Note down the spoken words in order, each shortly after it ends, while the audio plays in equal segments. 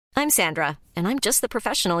I'm Sandra, and I'm just the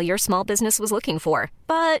professional your small business was looking for.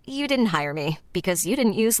 But you didn't hire me because you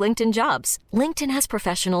didn't use LinkedIn Jobs. LinkedIn has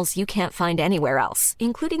professionals you can't find anywhere else,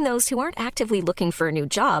 including those who aren't actively looking for a new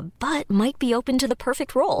job, but might be open to the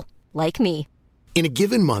perfect role, like me. In a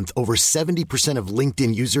given month, over 70% of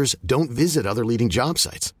LinkedIn users don't visit other leading job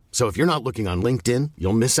sites. So if you're not looking on LinkedIn,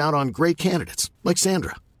 you'll miss out on great candidates like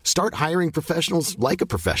Sandra. Start hiring professionals like a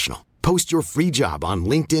professional. Post your free job on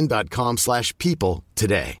linkedin.com/people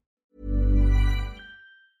today.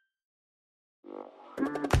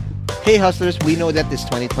 Hey hustlers, we know that this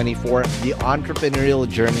 2024, the entrepreneurial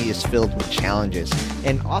journey is filled with challenges.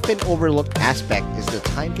 An often overlooked aspect is the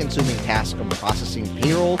time-consuming task of processing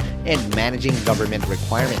payroll and managing government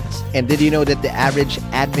requirements. And did you know that the average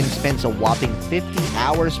admin spends a whopping 50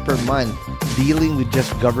 hours per month dealing with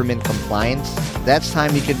just government compliance? That's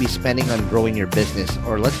time you could be spending on growing your business,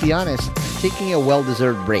 or let's be honest, taking a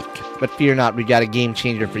well-deserved break. But fear not, we got a game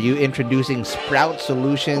changer for you, introducing Sprout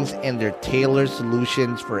Solutions and their tailored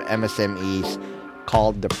solutions for MSMEs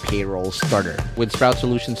called the Payroll Starter. With Sprout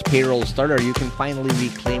Solutions Payroll Starter, you can finally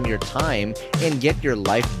reclaim your time and get your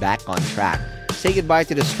life back on track. Say goodbye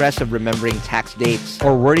to the stress of remembering tax dates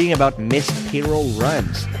or worrying about missed payroll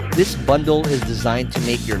runs. This bundle is designed to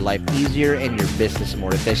make your life easier and your business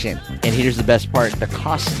more efficient. And here's the best part. The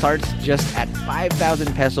cost starts just at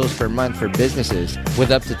 5,000 pesos per month for businesses with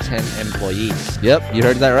up to 10 employees. Yep, you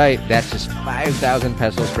heard that right. That's just 5,000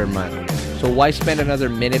 pesos per month. So why spend another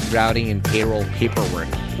minute drowning in payroll paperwork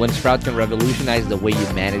when Sprout can revolutionize the way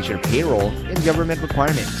you manage your payroll and government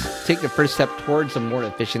requirements? Take the first step towards a more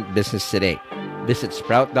efficient business today. Visit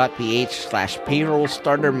sprout.ph/payroll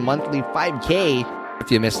starter monthly 5K. If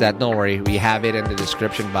you missed that, don't worry. We have it in the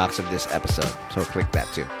description box of this episode. So click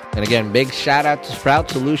that too. And again, big shout out to Sprout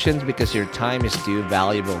Solutions because your time is too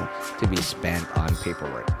valuable to be spent on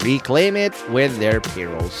paperwork. Reclaim it with their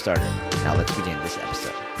payroll starter. Now let's begin this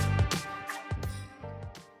episode.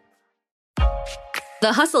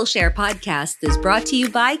 The Hustle Share podcast is brought to you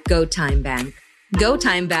by GoTime Bank.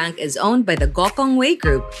 GoTime Bank is owned by the Gokong Wei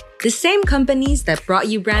Group, the same companies that brought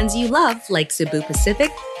you brands you love like Cebu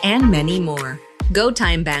Pacific and many more.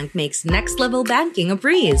 GoTime Bank makes next-level banking a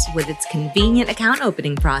breeze with its convenient account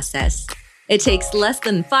opening process. It takes less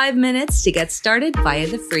than 5 minutes to get started via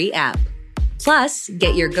the free app. Plus,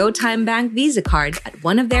 get your GoTime Bank Visa card at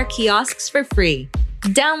one of their kiosks for free.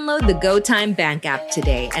 Download the GoTime Bank app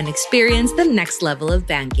today and experience the next level of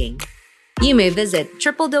banking. You may visit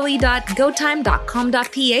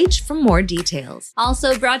www.gotime.com.ph for more details.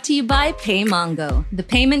 Also brought to you by PayMongo, the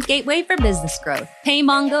payment gateway for business growth.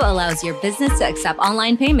 PayMongo allows your business to accept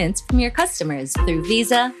online payments from your customers through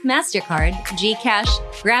Visa, MasterCard, GCash,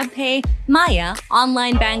 GrabPay, Maya,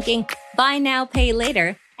 online banking, Buy Now, Pay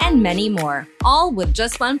Later, and many more, all with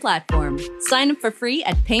just one platform. Sign up for free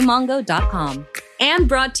at paymongo.com. And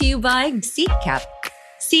brought to you by SeekCap.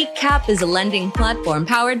 SeekCap is a lending platform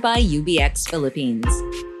powered by UBX Philippines.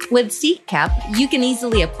 With SeekCap, you can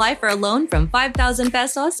easily apply for a loan from 5,000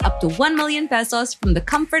 pesos up to 1 million pesos from the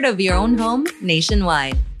comfort of your own home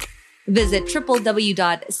nationwide. Visit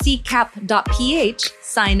www.seekcap.ph,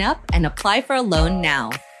 sign up, and apply for a loan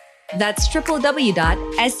now. That's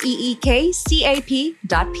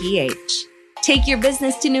www.seekcap.ph. Take your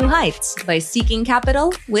business to new heights by seeking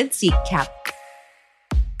capital with SeekCap.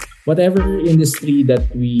 Whatever industry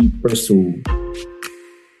that we pursue,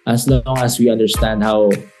 as long as we understand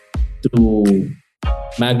how to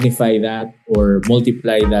magnify that or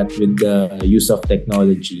multiply that with the use of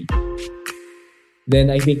technology,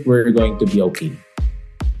 then I think we're going to be okay.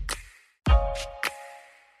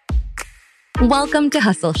 Welcome to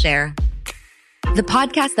Hustle Share, the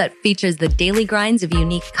podcast that features the daily grinds of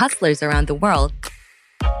unique hustlers around the world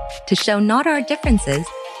to show not our differences,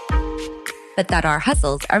 but that our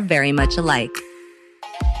hustles are very much alike.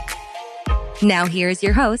 Now here's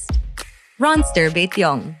your host, Ronster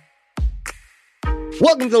Baetiong.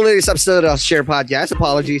 Welcome to the latest episode of Share Podcast.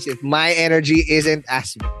 Apologies if my energy isn't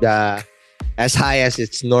as high as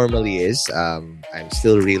it normally is. I'm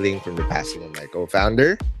still reeling from the passing of my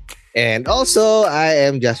co-founder. And also, I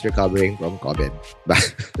am just recovering from COVID.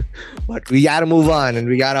 But we got to move on and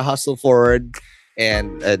we got to hustle forward.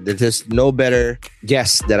 And there's no better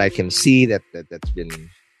guest that I can see that's been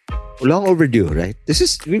long overdue, right?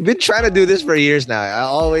 We've been trying to do this for years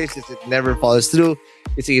now. It never follows through.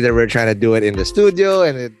 It's either we're trying to do it in the studio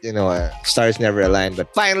and stars never align.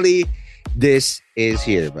 But finally, this is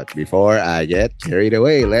here. But before I get carried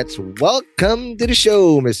away, let's welcome to the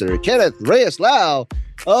show, Mr. Kenneth Reyes-Lao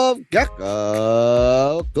of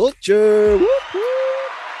Cacao Culture. Woo-hoo.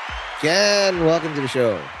 Ken, welcome to the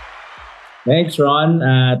show. Thanks, Ron.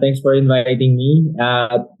 Thanks for inviting me.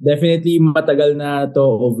 Definitely matagal na to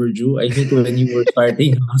overdue. I think when you were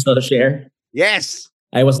starting Hustle Share, Yes.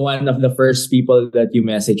 I was one of the first people that you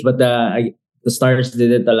messaged. But the stars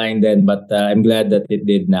didn't align then, but I'm glad that it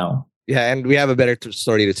did now. Yeah, and we have a better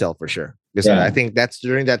story to tell for sure. Because I Yeah. think that's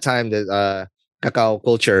during that time that cacao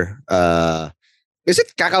culture. Is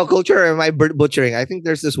it cacao culture or am I butchering? I think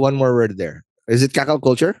there's this one more word there. Is it cacao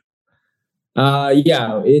culture?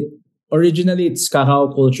 Yeah. It originally it's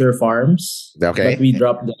Cacao Culture Farms, but Okay. we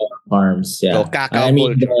dropped the farms. So Yeah. cacao I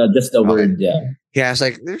mean culture. just the Okay. word. Yeah. Yeah, it's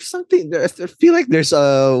like there's something. I feel like there's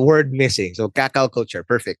a word missing. So cacao culture,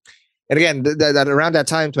 perfect. And again, that around that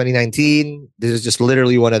time, 2019, this is just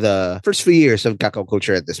literally one of the first few years of cacao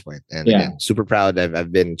culture at this point. And Yeah. again, super proud.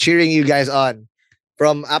 I've been cheering you guys on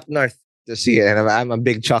from up north to see it. And I'm a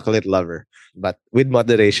big chocolate lover, but with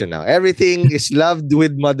moderation now. Everything is loved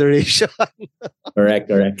with moderation.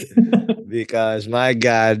 Correct. Because my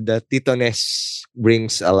God, the titones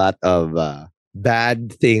brings a lot of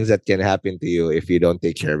bad things that can happen to you if you don't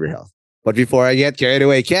take care of your health. But before I get carried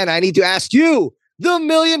away, Ken, I need to ask you the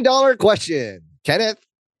 $1,000,000 question. Kenneth,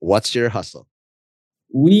 what's your hustle?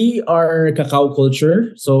 We are Cacao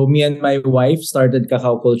Culture. So me and my wife started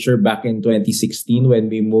Cacao Culture back in 2016 when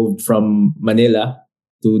we moved from Manila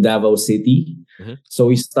to Davao City. Mhm. So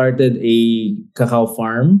we started a cacao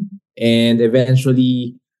farm and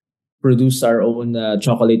eventually produced our own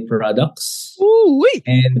chocolate products. Ooh-wee.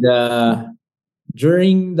 And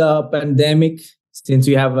during the pandemic, since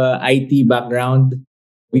we have a IT background,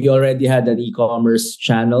 we already had an e-commerce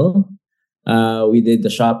channel. We did the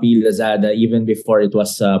Shopee, Lazada, even before it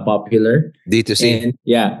was popular. D2C. And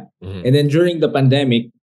yeah. Mhm. And then during the pandemic,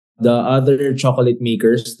 the other chocolate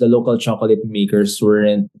makers, the local chocolate makers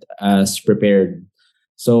weren't as prepared.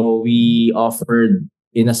 So we offered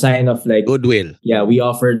in a sign of like, Goodwill. yeah, we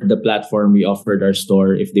offered the platform, we offered our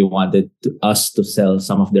store if they wanted us to sell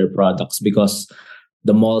some of their products because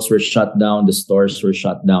the malls were shut down, the stores were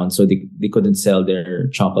shut down, so they couldn't sell their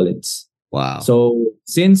chocolates. Wow. So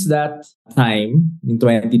since that time in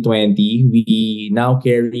 2020, we now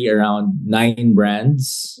carry around 9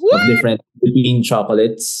 brands What? of different Philippine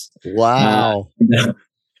chocolates. Wow.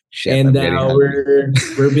 Shit, And I'm getting hungry.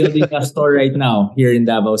 we're building a store right now here in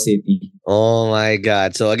Davao City. Oh my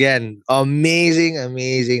God. So again, amazing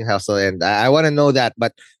hustle. And I want to know that.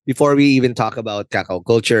 But before we even talk about cacao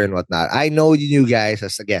culture and whatnot, I know you guys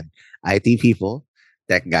as, again, IT people,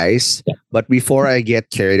 tech guys. Yeah. But before I get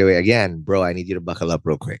carried away again, bro, I need you to buckle up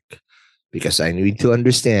real quick because I need to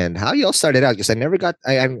understand how y'all started out. Because I never got,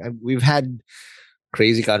 we've had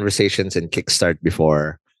crazy conversations and Kickstart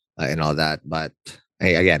before and all that. But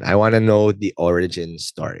hey, again, I want to know the origin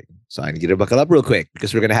story. So I need you to buckle up real quick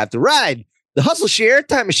because we're going to have to ride the Hustle Share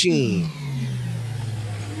Time Machine.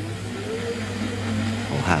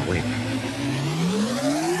 Oh, wait.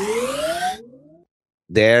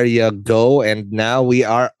 There you go. And now we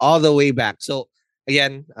are all the way back. So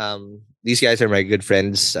again, these guys are my good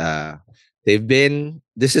friends.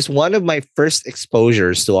 This is one of my first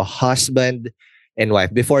exposures to a husband and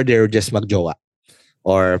wife before they were just magjowa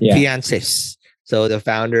or fiancés. So the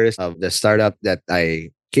founders of the startup that I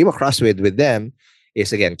came across with them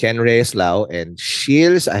is again Ken Reyes-Lao and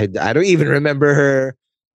Shields. I don't even remember her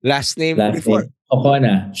last name before.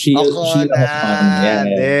 Okona. Sheila Okona. Yeah.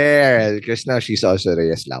 There. Because now she's also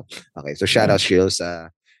Reyes-Lao. Okay, so shout out Shields.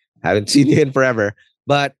 Haven't seen you in forever.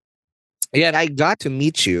 But again, I got to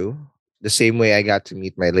meet you the same way I got to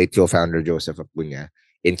meet my late co-founder Joseph Acuña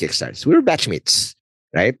in Kickstarter. We were batchmates,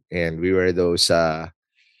 right? And we were those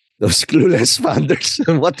clueless founders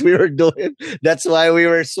of what we were doing. That's why we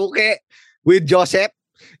were suke with Joseph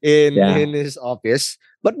in his office.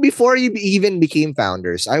 But before you even became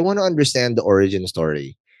founders, I want to understand the origin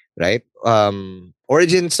story, right?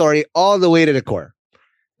 Origin story all the way to the core.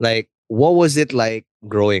 Like, what was it like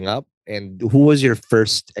growing up? And who was your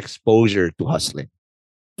first exposure to hustling?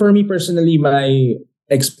 For me personally, my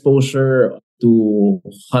exposure to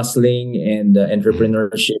hustling and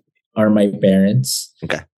entrepreneurship are my parents.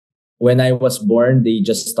 Okay. When I was born, they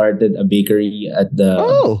just started a bakery at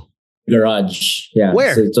the garage. Yeah.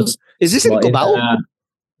 Where? So is this in Cubao?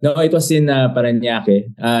 No, it was in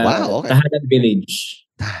Parañaque. Wow, okay. Tahanan Village.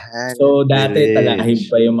 So dati talahib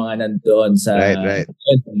pa yung mga nandoon sa right.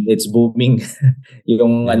 It's booming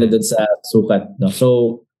yung ano doon sa sukat, no.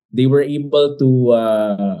 So they were able to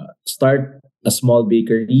start a small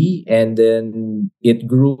bakery and then it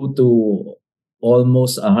grew to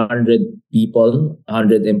almost 100 people,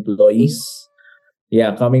 100 employees.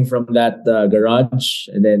 Yeah, coming from that garage,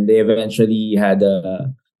 and then they eventually had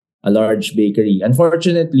a large bakery.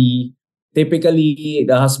 Unfortunately, typically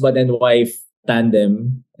the husband and wife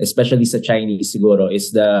tandem, especially sa Chinese siguro,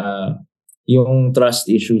 is yung trust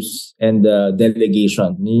issues and the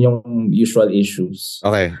delegation. Yun yung usual issues.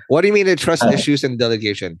 Okay. What do you mean the trust issues and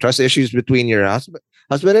delegation? Trust issues between your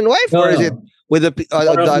husband and wife, or is it with the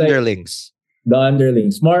underlings? The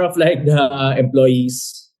underlings. More of like the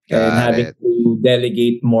employees and having to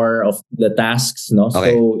delegate more of the tasks. No?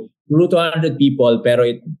 Okay. So, grew to 100 people, pero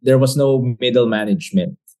there was no middle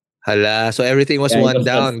management. Hala, so everything was one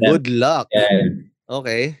down. Good luck. Yeah.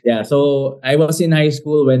 Okay. Yeah, so I was in high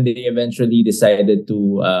school when they eventually decided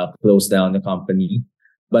to close down the company.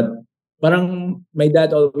 But parang my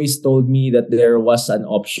dad always told me that there was an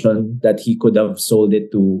option that he could have sold it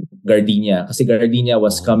to Gardenia. Kasi Gardenia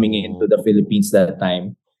was coming into the Philippines that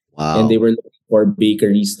time. Wow. And they were looking for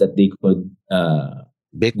bakeries that they could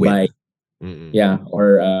buy. Yeah,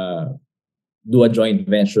 or do a joint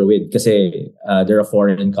venture with. Kasi they're a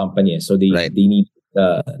foreign company. So they need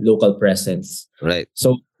local presence. Right.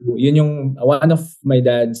 So yun yung one of my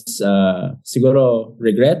dad's siguro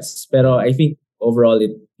regrets. Pero I think overall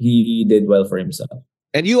he did well for himself.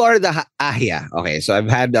 And you are the ahya. Okay, so I've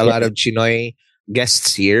had a lot of Chinoy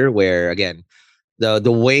guests here where, again,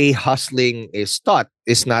 the way hustling is taught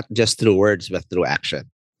is not just through words but through action.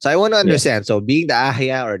 So I want to understand. So being the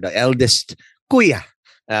ahya or the eldest kuya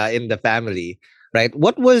in the family, right?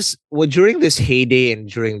 What during this heyday and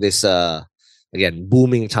during this again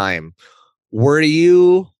booming time, were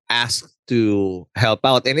you asked to help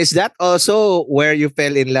out? And is that also where you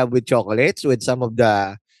fell in love with chocolates, with some of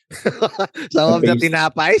the the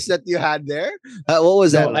tinapais that you had there? What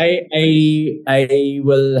was that? I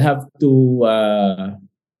will have to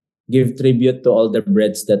give tribute to all the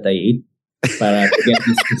breads that I ate para to get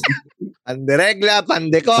this. Panderegla,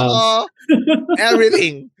 pandekoko,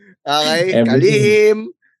 everything. Okay,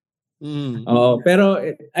 everything. Kalihim.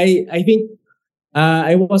 Pero I think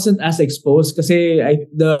I wasn't as exposed kasi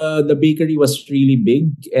the bakery was really big,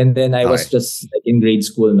 and then I was just like in grade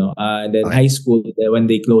school, no. And then high school, when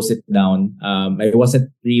they closed it down, I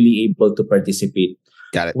wasn't really able to participate.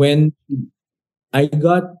 Got it. When I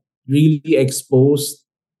got really exposed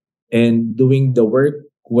and doing the work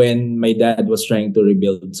when my dad was trying to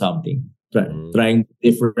rebuild something, trying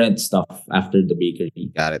different stuff after the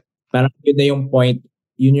bakery. Got it. Parang yun na yung point,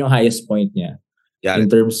 yun yung highest point niya. In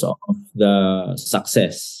terms of the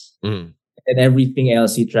success. And everything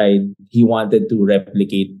else he tried, he wanted to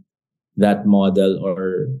replicate that model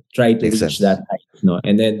or try to reach that height. No?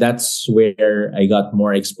 And then that's where I got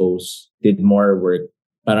more exposed, did more work.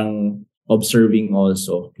 Parang observing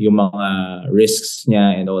also yung mga risks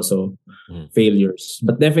niya and also failures.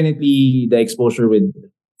 But definitely the exposure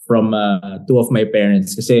from two of my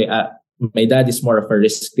parents. Kasi my dad is more of a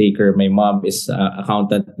risk taker. My mom is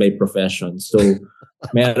accountant by profession. So,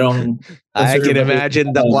 merong... I can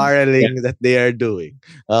imagine the quarreling that they are doing.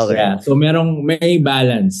 Okay. Yeah. So, may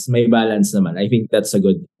balance. May balance naman. I think that's a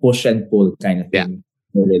good push and pull kind of thing.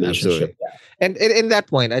 In relationship. Yeah. And in that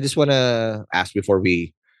point, I just want to ask before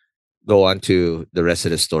we go on to the rest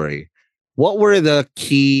of the story. What were the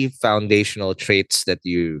key foundational traits that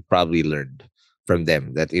you probably learned from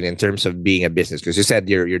them, that in terms of being a business? Because you said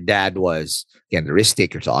your dad was, again, a risk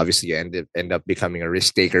taker, so obviously you end up becoming a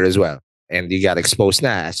risk taker as well, and you got exposed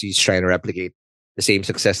now as he's trying to replicate the same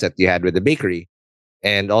success that you had with the bakery.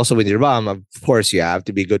 And also with your mom, of course, you have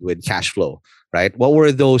to be good with cash flow, right? What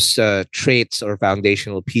were those traits or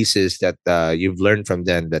foundational pieces that you've learned from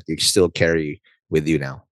them that you still carry with you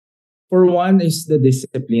now? For one is the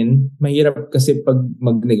discipline. Mahirap kasi pag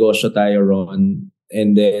magnegosyo tayo, Ron,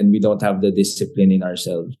 and then we don't have the discipline in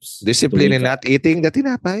ourselves. Discipline in not eating the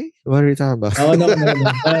tinapay? What are you talking about? Oh, no.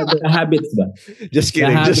 The habits ba? Just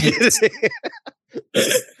kidding.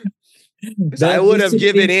 I would have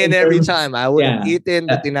given in every time. I would have eaten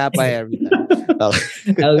the tinapay every time.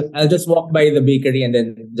 Okay. I'll just walk by the bakery and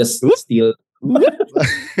then just steal.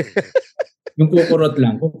 Yung kukurot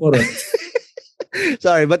lang.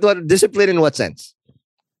 Sorry, but what discipline in what sense?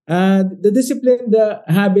 The discipline, the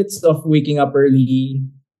habits of waking up early,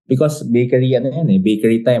 because bakery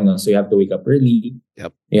bakery time, no? So you have to wake up early.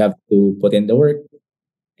 Yep. You have to put in the work,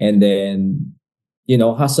 and then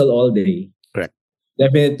hustle all day. Correct.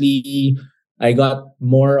 Definitely, I got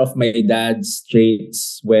more of my dad's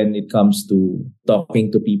traits when it comes to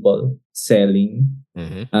talking to people, selling.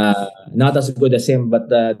 Not as good as him, but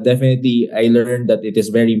definitely I learned that it is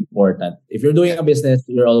very important. If you're doing a business,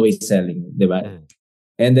 you're always selling, diba?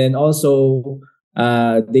 And then also,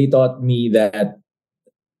 they taught me that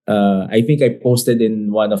I think I posted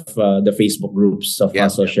in one of the Facebook groups of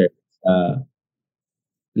Hustle Share.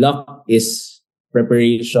 Luck is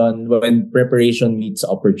preparation meets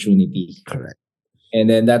opportunity. Correct. And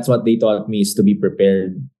then that's what they taught me, is to be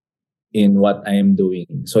prepared in what I am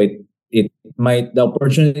doing. So the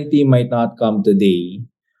opportunity might not come today,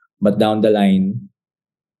 but down the line,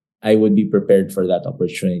 I would be prepared for that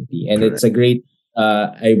opportunity. And Correct. it's a great,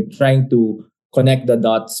 I'm trying to connect the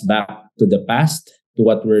dots back to the past to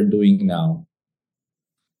what we're doing now.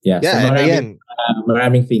 Yeah. Yeah, So and again,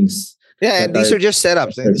 maraming things. yeah, and these are just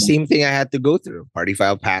setups. And the certain. same thing I had to go through. Party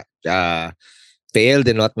file failed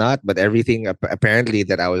and whatnot, but everything apparently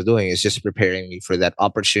that I was doing is just preparing me for that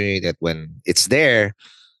opportunity that when it's there,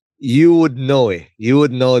 you would know it. You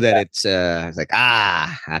would know that it's like,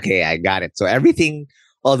 okay, I got it. So everything,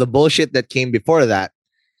 all the bullshit that came before that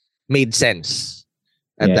made sense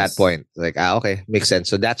at that point. Like, okay, makes sense.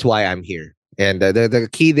 So that's why I'm here. And the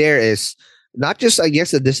key there is not just, I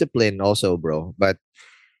guess, the discipline also, bro, but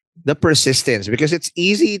the persistence, because it's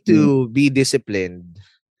easy to be disciplined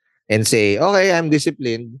and say, okay, I'm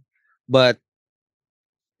disciplined, but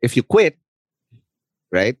if you quit,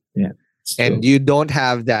 right? Yeah. And you don't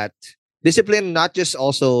have that discipline, not just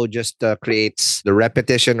also just creates the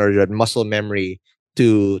repetition or your muscle memory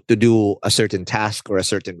to do a certain task or a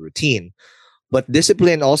certain routine, but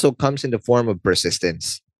discipline also comes in the form of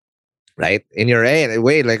persistence, right? In your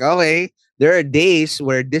way, like, okay, there are days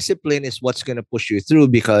where discipline is what's going to push you through,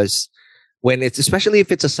 because when it's, especially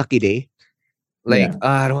if it's a sucky day, like,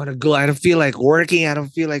 I don't want to go, I don't feel like working, I don't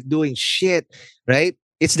feel like doing shit, right?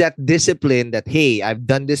 It's that discipline that, hey, I've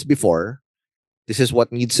done this before. This is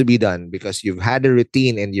what needs to be done, because you've had a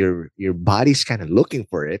routine and your body's kind of looking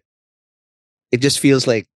for it. It just feels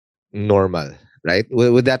like normal, right?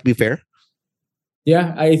 Would that be fair?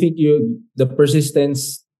 Yeah, I think the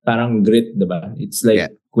persistence, parang grit, diba? It's like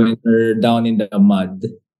when you're down in the mud,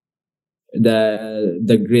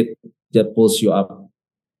 the grit that pulls you up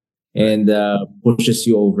and pushes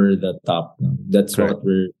you over the top. No? That's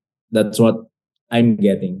what I'm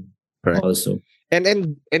getting. Correct. Also.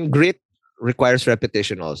 And grit requires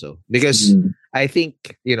repetition also, because I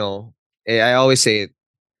think, I always say it,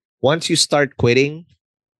 once you start quitting,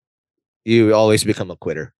 you always become a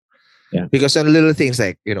quitter. Yeah. Because on little things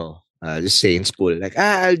like, just say in school, like,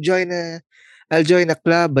 I'll join a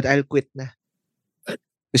club, but I'll quit na.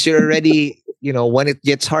 Because you're already, when it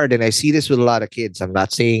gets hard, and I see this with a lot of kids, I'm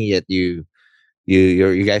not saying yet you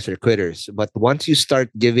guys are quitters, but once you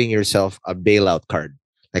start giving yourself a bailout card,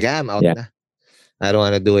 like, I'm out na. I don't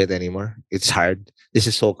want to do it anymore. It's hard. This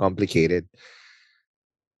is so complicated.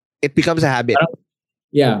 It becomes a habit.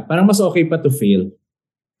 Parang mas okay pa to fail.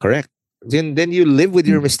 Correct. Then you live with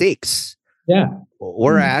your mistakes. Yeah.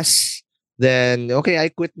 Whereas, then, okay, I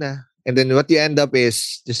quit na. And then what you end up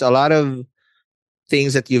is just a lot of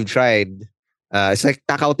things that you've tried. It's like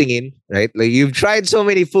Cacao tingin, right? Like, you've tried so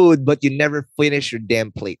many food, but you never finish your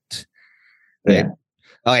damn plate. Right? Yeah.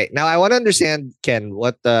 Okay, now I want to understand, Ken,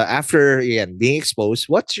 what after, again, being exposed,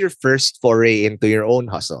 what's your first foray into your own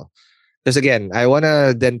hustle? Because again, I want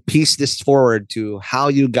to then piece this forward to how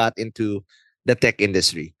you got into the tech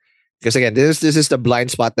industry. Because again, this is the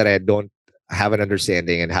blind spot that I don't have an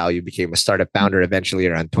understanding, and how you became a startup founder eventually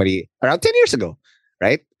around 10 years ago,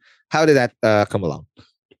 right? How did that come along?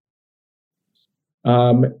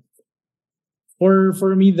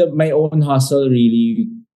 For me, my own hustle really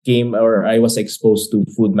came, or I was exposed to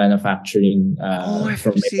food manufacturing from my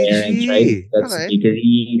parents, right? That's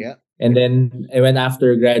bakery. Yeah. And then when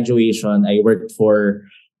after graduation, I worked for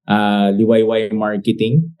Liwayway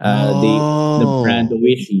Marketing. The brand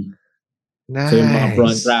Oishi. Nice. So yung mga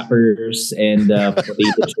prawn crackers and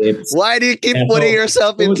potato chips. Why do you keep putting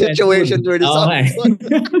yourself in situations where this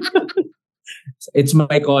It's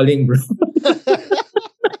my calling, bro.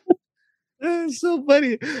 That's so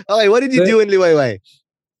funny. Okay, what did you do in Liwayway?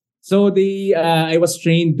 So I was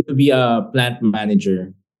trained to be a plant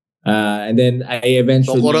manager. And then I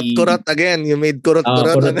eventually... So, kurot again. You made kurot.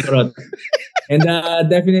 And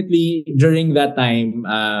definitely during that time,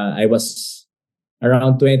 I was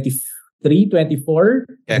around 23, 24.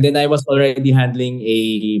 Yeah. And then I was already handling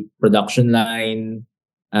a production line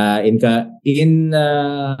in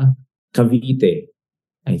Cavite.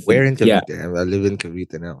 I think. Where in Cavite? Yeah. I live in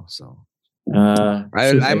Cavite now. So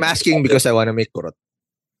I'm asking because I want to make kurot.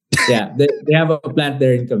 Yeah, they have a plant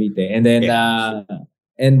there in Cavite. And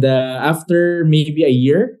then after maybe a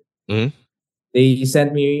year, they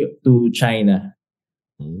sent me to China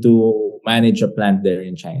to manage a plant there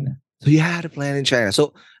in China. So you had a plant in China.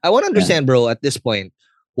 So I want to understand, bro, at this point,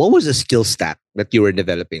 what was the skill stack that you were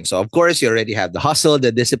developing? So of course, you already have the hustle,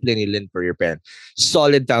 the discipline you learned for your parents.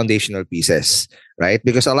 Solid foundational pieces, right?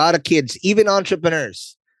 Because a lot of kids, even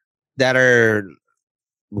entrepreneurs that are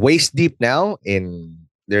waist deep now in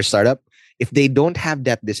their startup, if they don't have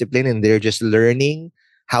that discipline and they're just learning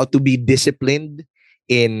how to be disciplined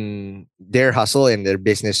in their hustle and their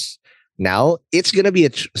business now, it's going to be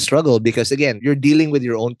a struggle because, again, you're dealing with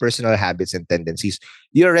your own personal habits and tendencies.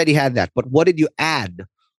 You already had that. But what did you add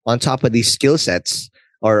on top of these skill sets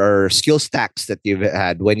or skill stacks that you've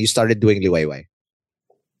had when you started doing Liwayway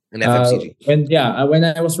and FMCG? When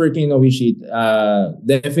I was working in Owisheet,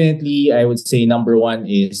 definitely I would say number one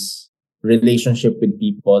is relationship with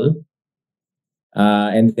people.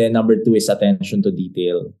 And then number two is attention to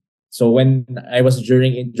detail. So when I was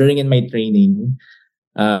during in my training,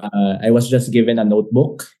 I was just given a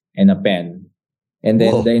notebook and a pen. And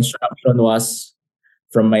then the instruction was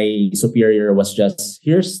from my superior was just,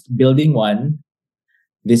 here's building one.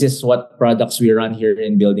 This is what products we run here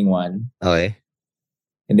in building one. Okay.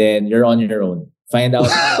 And then you're on your own. Find out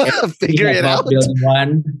figure it out. Building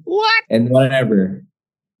one. What? And whatever.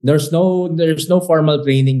 There's no formal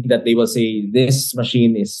training that they will say this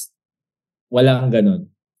machine is walang ganun.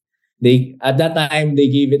 They at that time they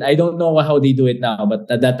gave it. I don't know how they do it now, but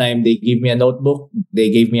at that time they gave me a notebook. They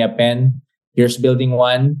gave me a pen. Here's building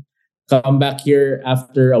one. Come back here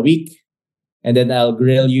after a week, and then I'll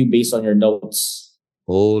grill you based on your notes.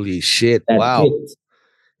 Holy shit! That's wow. It.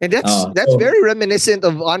 And that's very reminiscent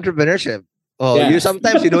of entrepreneurship. You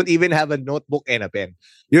sometimes you don't even have a notebook and a pen.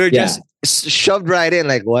 You're just shoved right in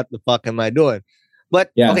like, what the fuck am I doing? But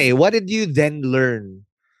okay, what did you then learn?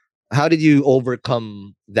 How did you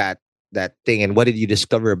overcome that thing? And what did you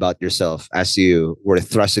discover about yourself as you were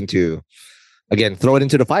thrust into, again, throw it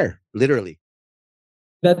into the fire, literally?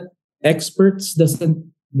 That experts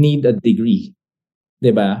doesn't need a degree.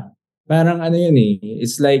 Diba? Parang ano yun eh.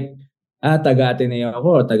 It's like, taga-Ateneo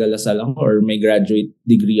ako, taga-Lasal ako, or may graduate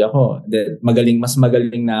degree ako. Mas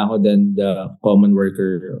magaling na ako than the common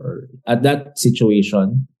worker. Or at that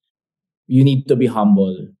situation, you need to be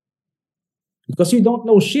humble. Because you don't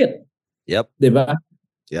know shit. Yep. Diba?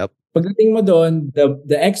 Yep. Pagdating mo doon,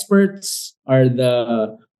 the experts are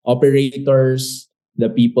the operators, the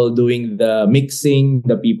people doing the mixing,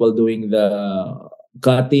 the people doing the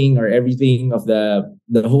cutting or everything of the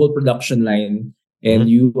whole production line. And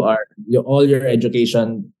all your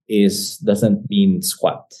education doesn't mean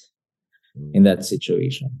squat in that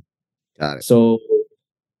situation. Got it. So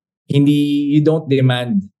you don't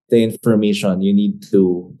demand the information. You need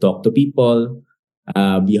to talk to people,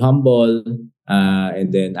 be humble,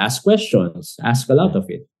 and then ask questions. Ask a lot of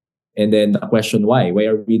it. And then the question, why? Why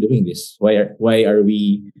are we doing this? Why are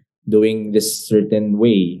we doing this certain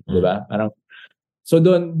way? Diba? So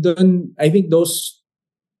don't I think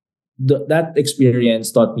that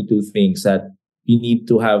experience taught me two things: that you need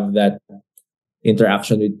to have that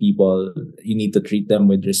interaction with people. You need to treat them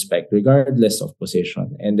with respect, regardless of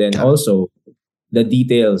position. And then also the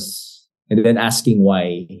details, and then asking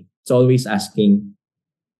why. It's always asking,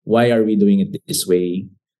 why are we doing it this way?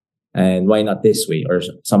 And why not this way? Or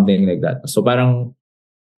something like that. So parang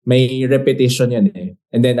may repetition yan eh.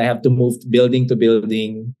 And then I have to move building to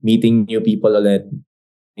building, meeting new people ulit,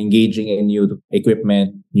 engaging in new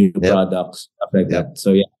equipment, new products, stuff like that.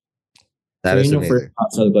 So that is yung first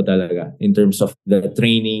hustle ko talaga in terms of the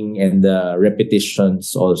training and the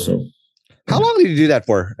repetitions also. How long did you do that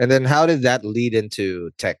for? And then how did that lead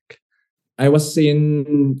into tech? I was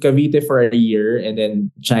in Cavite for a year and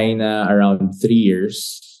then China around 3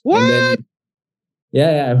 years. What? And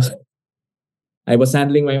then, I was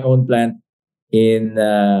handling my own plant in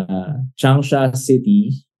Changsha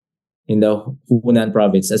City in the Hunan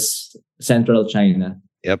province as central China.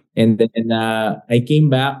 Yep. And then I came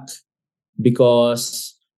back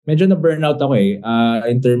because medyo na burnout ako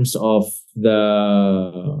in terms of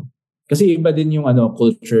kasi iba din yung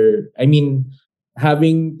culture. I mean,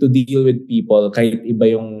 having to deal with people kahit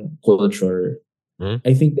iba yung culture.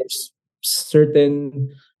 I think there's certain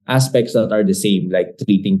aspects that are the same, like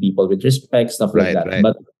treating people with respect, stuff like that. Right.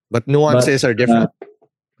 But nuances are different.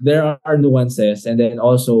 There are nuances, and then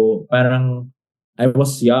also parang I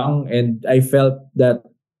was young and I felt that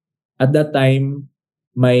at that time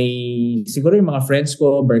siguro yung mga friends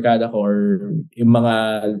ko, barkada ko, or yung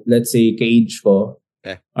mga, let's say, ka-age ko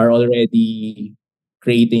are already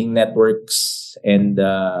creating networks and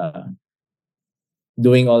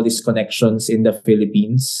doing all these connections in the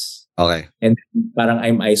Philippines. Okay. And parang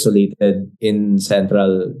I'm isolated in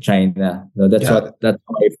central China. No, that's how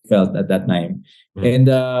I felt at that time. And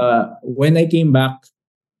when I came back,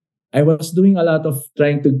 I was doing a lot of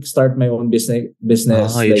trying to start my own business.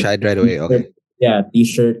 Oh, you tried right away. Okay. Yeah,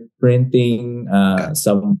 t-shirt printing,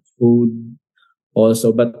 some food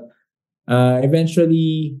also. But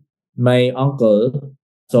eventually, my uncle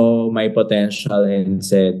saw my potential and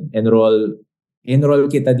said, enroll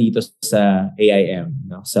kita dito sa AIM,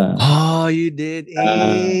 no? Sa Oh, you did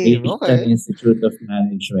AIM. Asian Okay. Institute of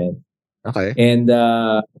Management. Okay. And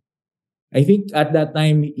I think at that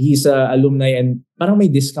time, he's a alumni and parang may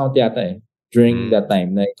discount yata during that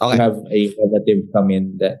time. Like Okay. you have a relative come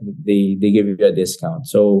in that they give you a discount.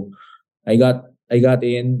 So I got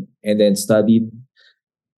in and then studied.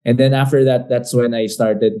 And then after that, that's when I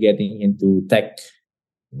started getting into tech.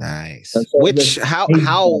 Nice. So Which which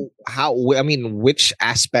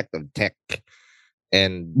aspect of tech?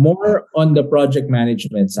 And more on the project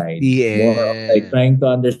management side. Yeah. More of like trying to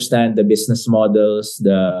understand the business models,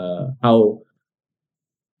 the how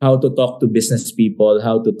to talk to business people,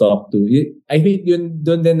 how to talk to. I think yun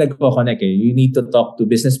doon din nagko-connect eh. You need to talk to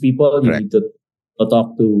business people, you need to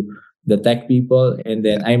talk to the tech people, and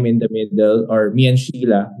then I'm in the middle, or me and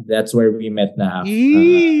Sheila, that's where we met na.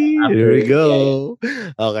 Here we go.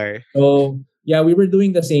 Okay. So yeah, we were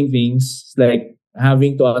doing the same things, like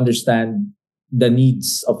having to understand the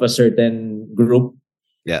needs of a certain group.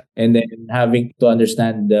 Yeah. And then having to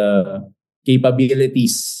understand the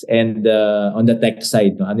capabilities and on the tech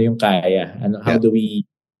side, no? Ano yung kaya? How do we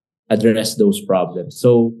address those problems?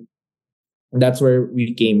 So that's where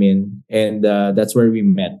we came in, and that's where we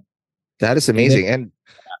met. That is amazing. And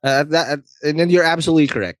then you're absolutely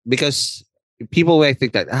correct, because people might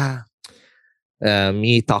think that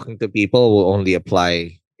me talking to people will only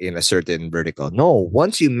apply in a certain vertical. No,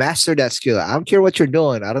 once you master that skill, I don't care what you're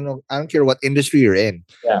doing. I don't care what industry you're in.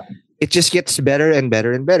 Yeah. It just gets better and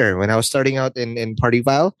better and better. When I was starting out in Party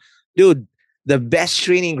File, dude, the best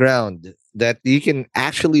training ground that you can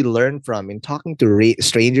actually learn from in talking to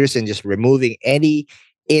strangers and just removing any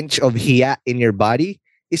inch of hiya in your body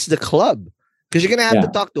is the club. Because you're going to have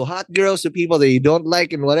to talk to hot girls, to people that you don't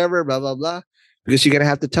like and whatever, blah, blah, blah. Because you're going to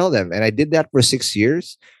have to tell them. And I did that for 6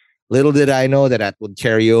 years. Little did I know that would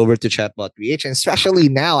carry over to Chatbot PH, and especially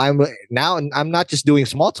now I'm not just doing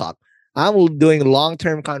small talk. I'm doing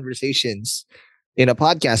long-term conversations in a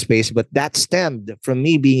podcast space, but that stemmed from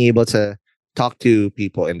me being able to talk to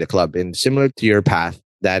people in the club. And similar to your path,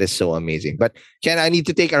 that is so amazing. But Ken, I need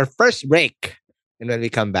to take our first break, and when we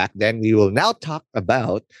come back, then we will now talk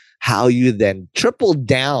about how you then tripled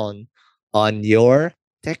down on your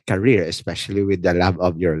tech career, especially with the love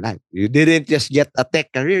of your life. You didn't just get a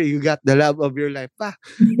tech career, you got the love of your life.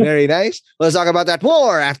 Very nice. Let's talk about that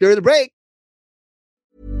more after the break.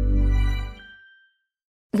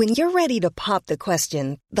 When you're ready to pop the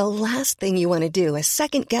question, the last thing you want to do is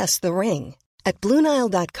second-guess the ring. At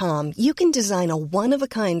BlueNile.com, you can design a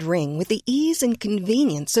one-of-a-kind ring with the ease and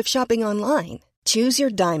convenience of shopping online. Choose your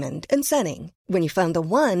diamond and setting. When you find the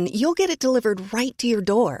one, you'll get it delivered right to your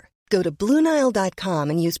door. Go to BlueNile.com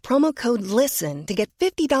and use promo code LISTEN to get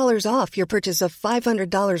 $50 off your purchase of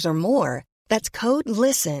 $500 or more. That's code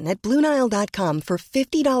LISTEN at BlueNile.com for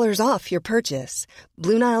 $50 off your purchase.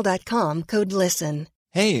 BlueNile.com, code LISTEN.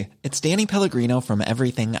 Hey, it's Danny Pellegrino from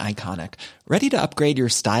Everything Iconic. Ready to upgrade your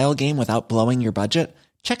style game without blowing your budget?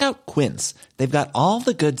 Check out Quince. They've got all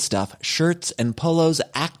the good stuff, shirts and polos,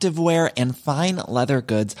 activewear, and fine leather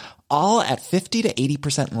goods, all at 50 to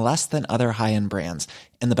 80% less than other high-end brands.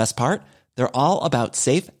 And the best part? They're all about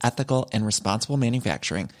safe, ethical, and responsible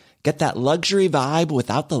manufacturing. Get that luxury vibe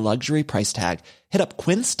without the luxury price tag. Hit up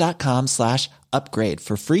quince.com/upgrade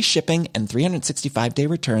for free shipping and 365-day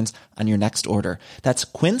returns on your next order. That's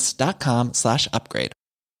quince.com/upgrade.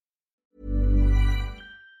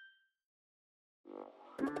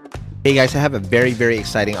 Hey guys, I have a very, very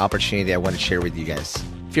exciting opportunity I want to share with you guys.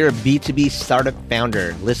 If you're a B2B startup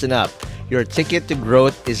founder, listen up. Your ticket to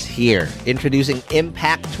growth is here. Introducing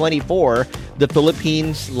Impact 24, the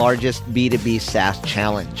Philippines' largest B2B SaaS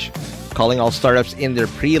challenge. Calling all startups in their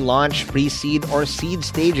pre-launch, pre-seed, or seed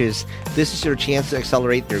stages, this is your chance to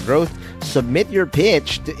accelerate your growth. Submit your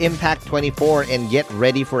pitch to Impact 24 and get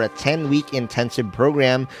ready for a 10-week intensive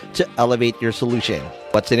program to elevate your solution.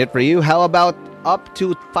 What's in it for you? How about up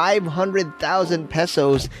to 500,000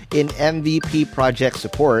 pesos in MVP project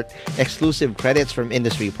support, exclusive credits from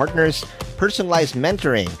industry partners, personalized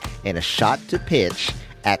mentoring, and a shot to pitch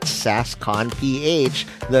at SaaSCon PH,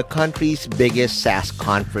 the country's biggest SaaS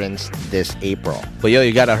conference this April. But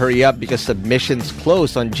you gotta hurry up because submissions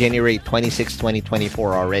close on January 26,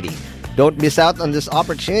 2024 already. Don't miss out on this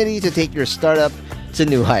opportunity to take your startup to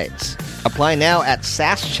new heights. Apply now at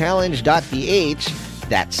SaaSchallenge.ph.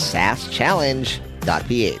 That's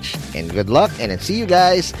SaaSchallenge.ph. And good luck, and I'll see you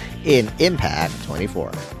guys in Impact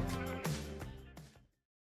 24.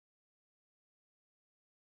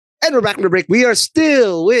 And we're back from the break. We are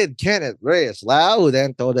still with Kenneth Reyes-Lao, who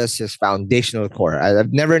then told us his foundational core.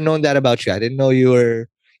 I've never known that about you. I didn't know you were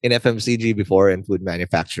in FMCG before and food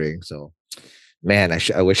manufacturing. So, man,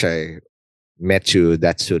 I wish I met you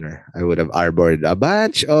that sooner. I would have arbored a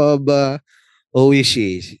bunch of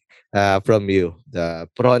oishi from you. The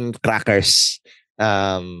prawn crackers.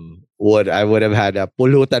 I would have had a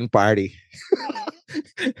pulutan party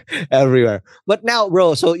everywhere. But now,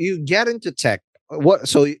 bro, so you get into tech.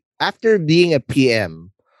 After being a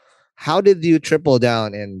PM, how did you triple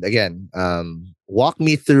down and again walk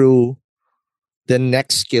me through the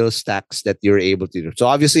next skill stacks that you're able to do? So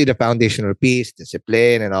obviously the foundational piece,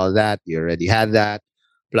 discipline and all that, you already had that.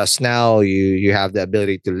 Plus now you have the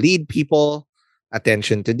ability to lead people,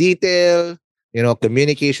 attention to detail,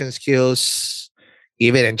 communication skills.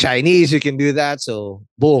 Even in Chinese, you can do that. So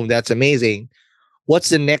boom, that's amazing. What's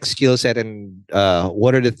the next skill set, and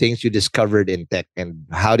what are the things you discovered in tech, and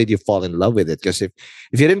how did you fall in love with it? Because if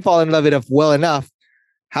you didn't fall in love with it well enough,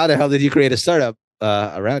 how the hell did you create a startup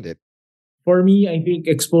around it? For me, I think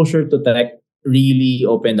exposure to tech really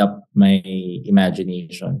opened up my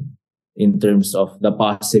imagination in terms of the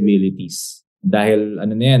possibilities. Dahil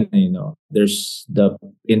ano na yan, there's the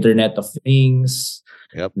Internet of Things,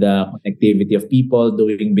 the connectivity of people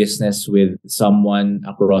doing business with someone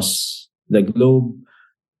across the globe.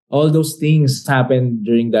 All those things happened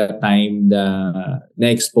during that time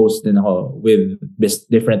na-exposed din ako with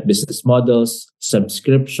different business models,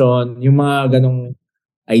 subscription, yung mga ganong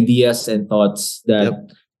ideas and thoughts that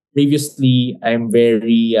previously I'm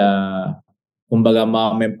very, kumbaga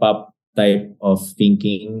mom and pop type of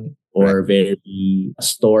thinking or very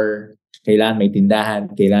store. Kailan may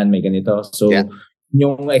tindahan, kailan may ganito. So,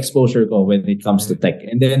 yung exposure ko when it comes to tech.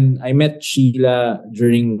 And then I met Sheila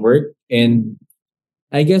during work, and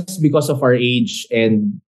I guess because of our age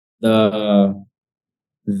and the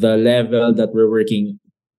level that we're working,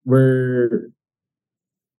 we're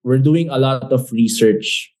doing a lot of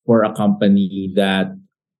research for a company that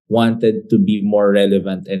wanted to be more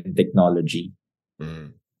relevant in technology.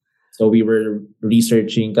 So we were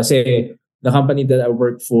researching kasi the company that I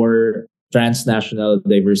work for, transnational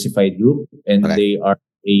diversified group, and they are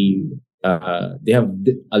they have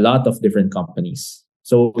a lot of different companies.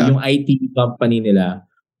 So yung IT company nila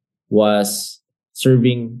was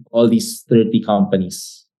serving all these 30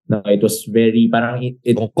 companies. No, it was very parang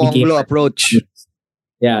it became approach.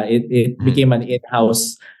 Yeah, it became an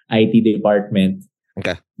in-house IT department.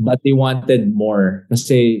 Okay. But they wanted more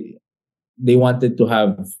kasi they wanted to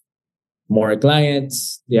have more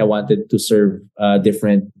clients. They wanted to serve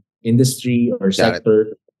different industry or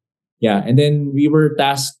sector. Yeah, and then we were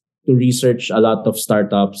tasked to research a lot of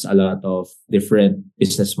startups, a lot of different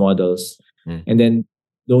business models. And then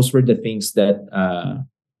those were the things that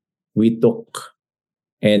we took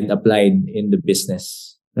and applied in the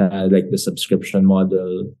business, like the subscription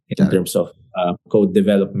model in terms of code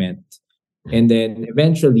development. And then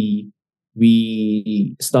eventually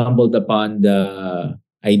we stumbled upon the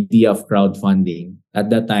idea of crowdfunding.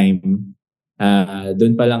 At that time,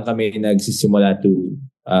 doon pa lang kami nagsisimula to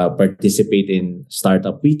participate in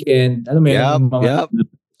Startup Weekend. Alam mo yun?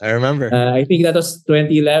 I remember. I think that was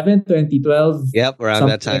 2011, 2012. Yep, around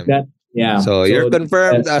that time. Like that. Yeah. So you're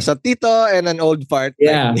confirmed as a tito and an old fart.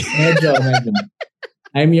 Yeah, medyo.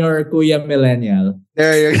 I'm your kuya millennial.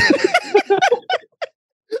 There you go.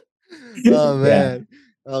 Oh, man.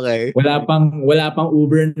 Yeah. Okay. Wala pang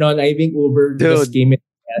Uber noon. I think Uber just came in.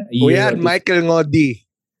 We had Michael Ngodi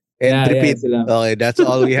and Tripid. Okay, that's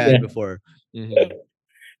all we had before. Mm-hmm.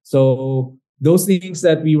 So those things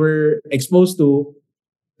that we were exposed to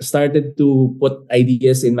started to put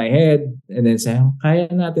ideas in my head and then say, kaya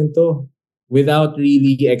natin to, without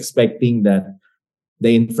really expecting that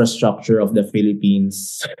the infrastructure of the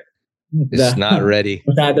Philippines is not ready.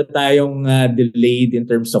 Masyado tayong delayed in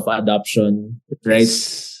terms of adoption, right?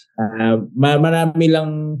 Marami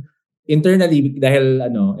lang internally dahil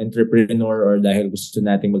entrepreneur or dahil gusto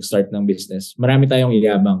nating mag-start ng business. Marami tayong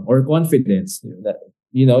yabang or confidence that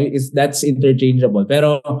that's interchangeable.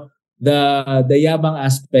 Pero the yabang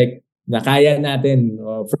aspect na kaya natin,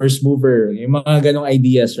 first mover, yung mga ganong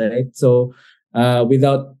ideas, right? So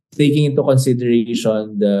without taking into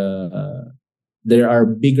consideration there are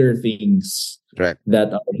bigger things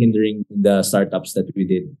that are hindering the startups that we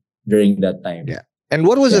did during that time. Yeah. And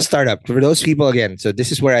what was a startup? For those people, again, so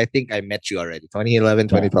this is where I think I met you already. 2011,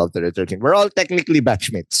 2012, 2013. We're all technically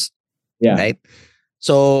batchmates. Yeah. Right?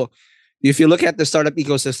 So if you look at the startup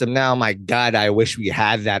ecosystem now, my God, I wish we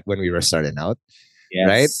had that when we were starting out.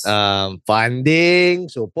 Yes. Right? Funding,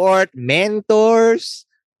 support, mentors,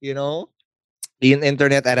 in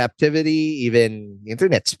internet adaptivity, even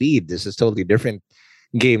internet speed. This is totally different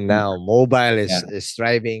game now. Mobile is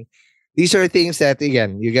thriving. these are things that,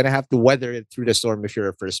 again, you're gonna have to weather it through the storm if you're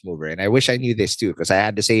a first mover. And I wish I knew this too, because I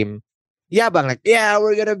had the same. Yeah, but like, yeah,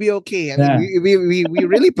 we're gonna be okay. I mean, Yeah, we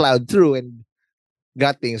really plowed through and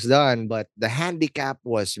got things done, but the handicap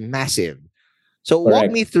was massive. So walk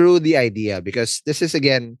correct. me through the idea, because this is,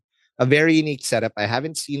 again, a very unique setup. I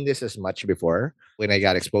haven't seen this as much before. When I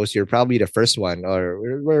got exposed, you're probably the first one, or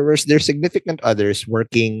there's significant others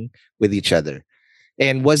working with each other.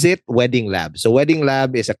 And was it Wedding Lab? So Wedding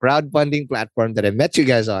Lab is a crowdfunding platform that I met you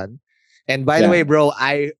guys on. And by the Yeah. way, bro,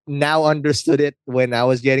 I now understood it when I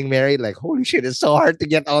was getting married. Like, holy shit, it's so hard to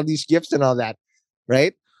get all these gifts and all that,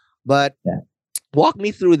 right? But Yeah. walk me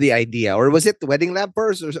through the idea. Or was it the Wedding Lab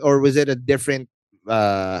first, or was it a different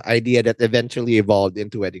idea that eventually evolved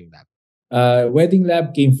into Wedding Lab? Wedding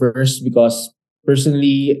Lab came first because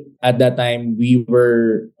personally, at that time, we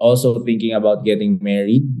were also thinking about getting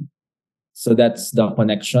married. So that's the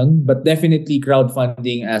connection. But definitely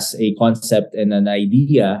crowdfunding as a concept and an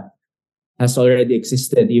idea has already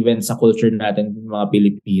existed even sa culture natin mga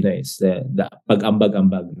Pilipinas. The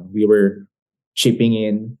pag-ambag-ambag. No? We were chipping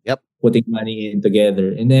in, Yep. putting money in together.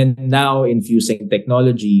 And then now infusing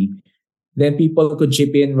technology, then people could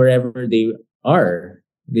chip in wherever they are.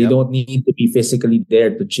 They Yep. don't need to be physically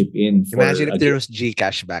there to chip in. Imagine if there was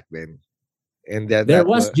Gcash back then. And There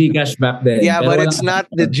was Gcash back then. yeah, pero but walang it's not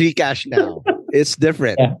the Gcash now. It's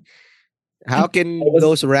different. Yeah. How can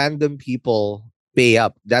those random people pay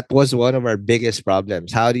up? That was one of our biggest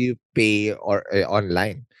problems. How do you pay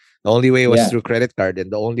online? The only way was Yeah. through credit card,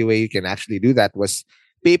 and the only way you can actually do that was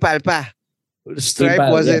PayPal pa. Stripe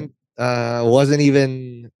PayPal, wasn't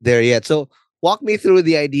even there yet. So walk me through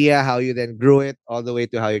the idea, how you then grew it, all the way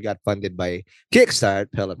to how you got funded by Kickstart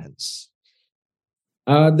Elements.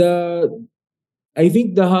 I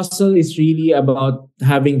think the hustle is really about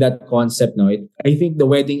having that concept. No, I think the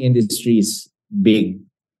wedding industry is big,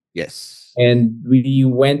 Yes. and we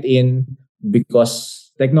went in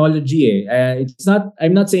because technology. It's not.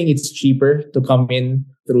 I'm not saying it's cheaper to come in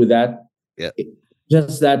through that. Yeah.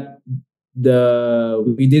 Just that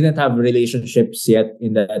we didn't have relationships yet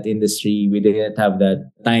in that industry. We didn't have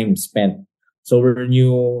that time spent. So we're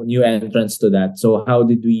new entrants to that. So how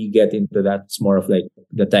did we get into that? It's more of like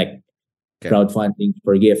the tech. Okay. Crowdfunding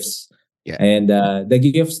for gifts. Yeah. And the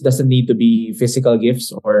gifts doesn't need to be physical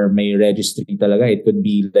gifts or may registry talaga. It could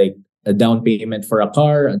be like a down payment for a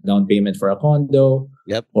car, a down payment for a condo,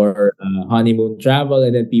 Yep. or honeymoon travel,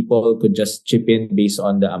 and then people could just chip in based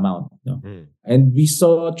on the amount. No? And we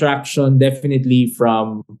saw traction definitely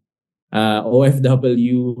from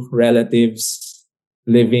OFW relatives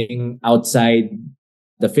living outside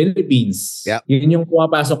the Philippines. Yeah. Yun yung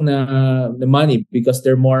pumapasok na the money because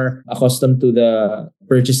they're more accustomed to the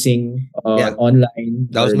purchasing online.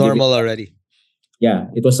 That was normal already. Yeah,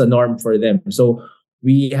 it was a norm for them. So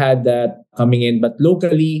we had that coming in, but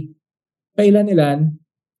locally, pailan-ilan.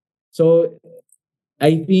 So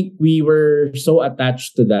I think we were so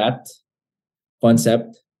attached to that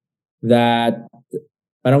concept that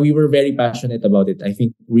parang we were very passionate about it. I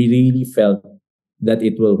think we really felt that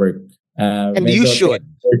it will work. And you should.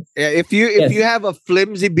 If you have a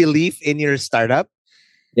flimsy belief in your startup,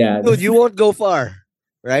 dude, you won't go far,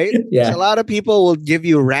 right? Yeah. A lot of people will give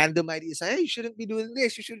you random ideas. Hey, you shouldn't be doing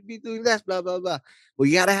this. You shouldn't be doing that. Blah blah blah. Well,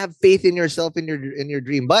 you gotta have faith in yourself, in your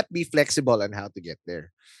dream, but be flexible on how to get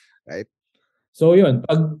there, right? So yun.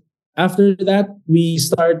 After that, we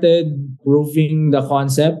started proofing the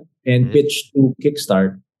concept and pitched to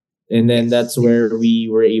Kickstart, and then that's where we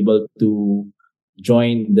were able to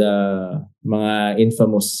join the mga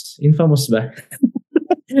infamous ba?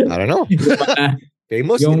 I don't know.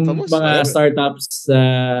 Famous, yung infamous, mga whatever. startups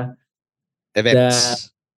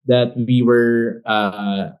Events. that we were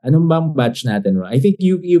anong bang batch natin, bro? I think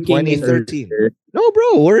you came in 2013. earlier. No,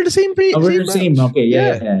 bro, we're the same. We're the same. batch. Okay,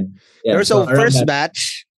 yeah. There's So a first around that-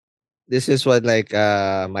 batch. This is what like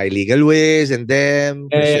My Legal Ways and them,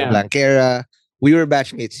 Christian Blanquera. We were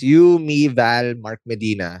batchmates. You, me, Val, Mark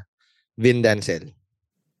Medina, Vin Dancel.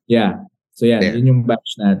 Yeah. So yeah, There. yun yung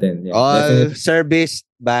batch natin. Yeah, All definitely. serviced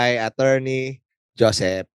by attorney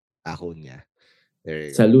Joseph Acuña.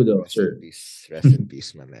 There you go. Saludo, Rest sir. in peace. Rest in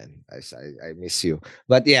peace, my man. I miss you.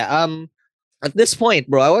 But yeah, at this point,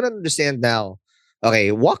 bro, I want to understand now.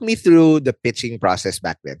 Okay, walk me through the pitching process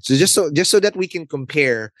back then. So just so that we can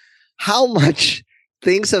compare how much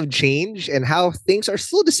things have changed and how things are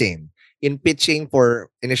still the same in pitching for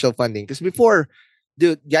initial funding. Because before,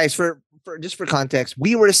 dude, guys, for just for context,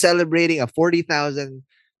 we were celebrating a $40,000,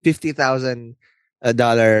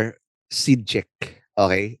 $50,000 seed check.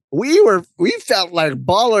 Okay, we felt like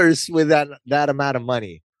ballers with that amount of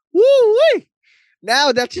money. Woo!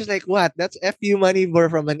 Now that's just like what? That's FU money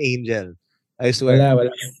from an angel. I swear. Wala.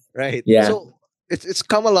 Right. Yeah. So it's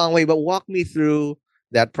come a long way, but walk me through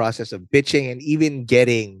that process of pitching and even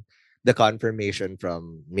getting the confirmation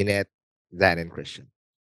from Minette, Dan, and Christian.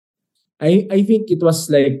 I think it was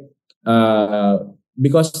like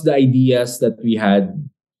because the ideas that we had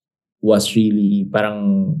was really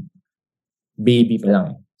parang baby pa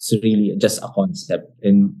lang. It's really just a concept.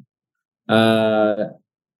 And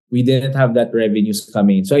we didn't have that revenues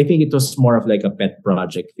coming in. So I think it was more of like a pet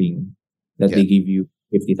project thing that they give you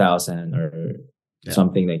 50,000 or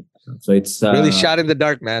something like that. So it's really shot in the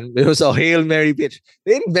dark, man. It was a Hail Mary pitch.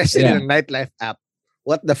 They invested in a nightlife app.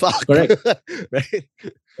 What the fuck? Correct. Right?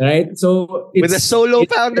 Right? So with a solo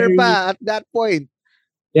founder pa at that point.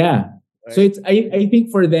 Yeah. Right. So it's I think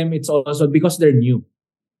for them it's also because they're new.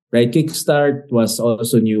 Right? Kickstart was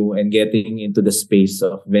also new and getting into the space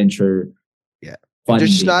of venture. Yeah.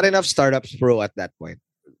 There's not enough startups pro at that point.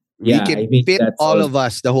 We can fit all of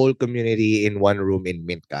us, the whole community, in one room in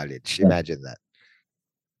Mint College. Imagine that.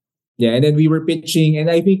 Yeah, and then we were pitching, and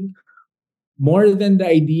I think more than the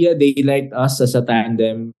idea, they liked us as a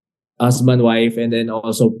tandem, husband, wife, and then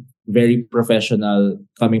also very professional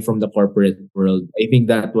coming from the corporate world. I think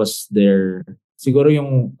that was their, siguro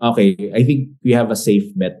yung, okay, I think we have a safe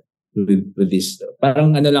bet with this.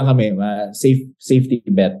 Parang ano lang kami, safety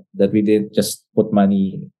bet that we didn't just put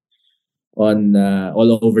money on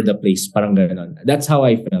all over the place. Parang ganon. That's how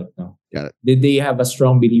I felt. No? Did they have a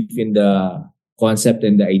strong belief in the concept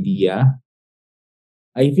and the idea?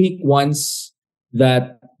 I think once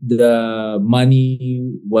that the money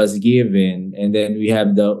was given and then we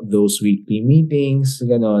have those weekly meetings,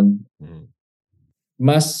 ganon,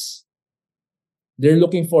 mas they're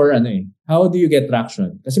looking for how do you get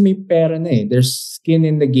traction? Kasi may pera na eh. There's skin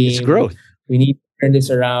in the game. It's growth. We need to turn this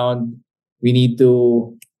around. We need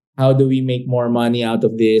to, how do we make more money out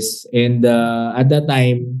of this? And at that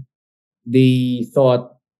time, they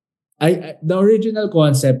thought, the original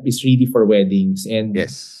concept is really for weddings and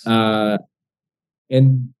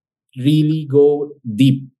and really go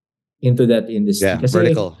deep into that industry. Yeah, kasi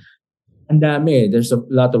vertical. Ang dami. There's a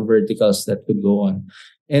lot of verticals that could go on.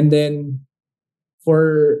 And then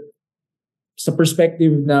sa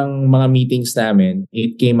perspective ng mga meetings namin,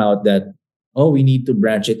 it came out that we need to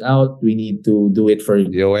branch it out. We need to do it for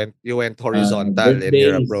you went horizontal in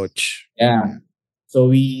your approach. Yeah. So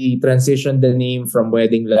we transitioned the name from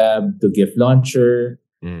Wedding Lab to Gift Launcher,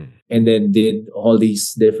 and then did all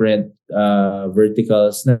these different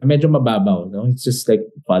verticals na medyo mababaw, no? It's just like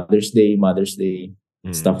Father's Day, Mother's Day,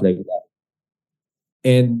 stuff like that.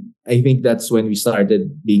 And I think that's when we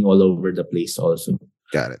started being all over the place also.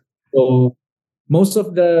 Got it. So most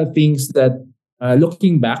of the things that,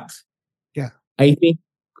 looking back, I think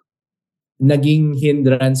naging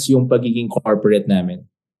hindrance yung pagiging corporate namin.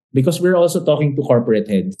 Because we're also talking to corporate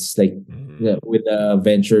heads, like with the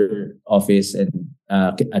venture office and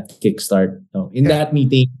at Kickstart. So in that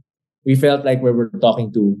meeting, we felt like we were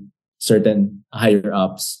talking to certain higher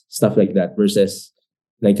ups, stuff like that, versus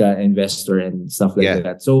like an investor and stuff like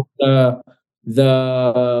that. So the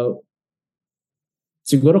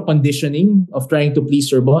siguro conditioning of trying to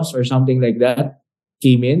please your boss or something like that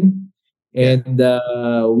came in, and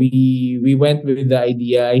we went with the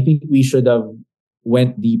idea. I think we should have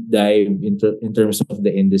went deep dive in terms of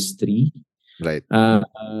the industry, right?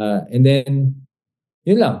 And then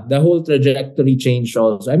yun lang, the whole trajectory changed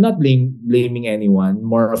also. I'm not blaming anyone.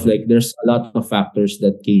 More of like there's a lot of factors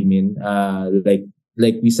that came in,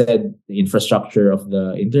 like we said, the infrastructure of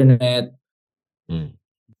the internet,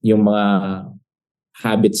 yung mga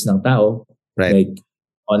habits ng tao, right? Like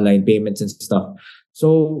online payments and stuff.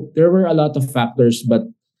 So there were a lot of factors, but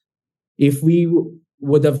if we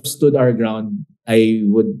would have stood our ground, I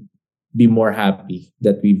would be more happy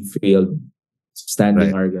that we failed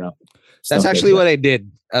standing our ground. That's actually what I did.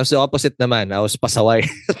 I was the opposite naman. I was pasaway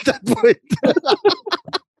at that point.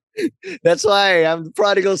 That's why I'm the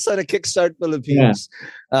prodigal son of Kickstart Philippines.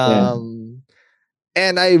 And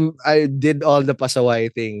I did all the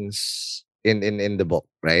pasaway things in the book,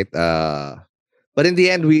 right? But in the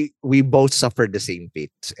end, we both suffered the same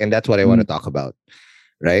fate, and that's what I want to talk about.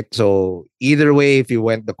 Right. So either way, if you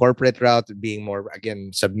went the corporate route, being more,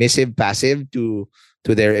 again, submissive, passive to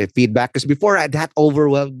their feedback, because before that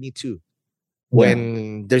overwhelmed me too.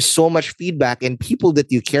 When there's so much feedback and people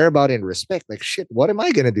that you care about and respect, like, shit, what am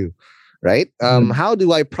I going to do? Right. How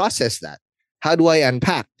do I process that? How do I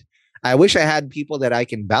unpack? I wish I had people that I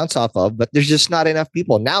can bounce off of, but there's just not enough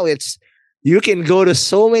people. Now you can go to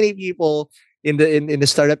so many people in the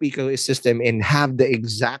startup ecosystem and have the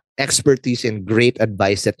exact expertise and great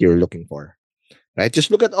advice that you're looking for. right?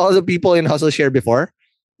 Just look at all the people in Hustle Share before.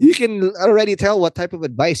 You can already tell what type of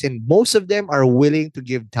advice, and most of them are willing to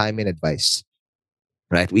give time and advice,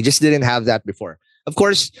 right? We just didn't have that before. Of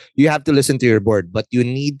course, you have to listen to your board, but you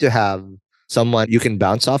need to have someone you can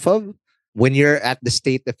bounce off of when you're at the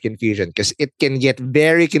state of confusion, because it can get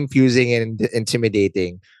very confusing and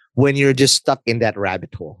intimidating when you're just stuck in that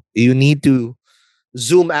rabbit hole. You need to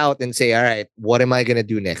zoom out and say, all right, what am I going to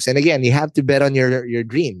do next? And again, you have to bet on your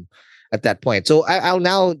dream at that point. So I'll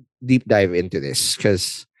now deep dive into this,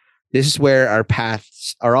 because this is where our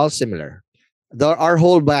paths are all similar. Our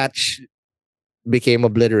whole batch became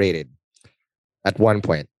obliterated at one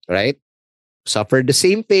point, right? Suffered the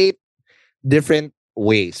same fate, different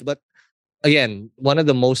ways. But again, one of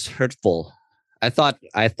the most hurtful, I thought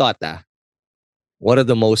one of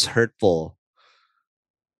the most hurtful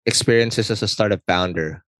experiences as a startup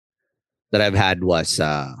founder that I've had was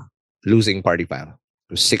losing Party File.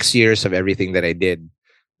 6 years of everything that I did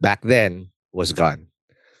back then was gone.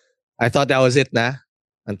 I thought that was it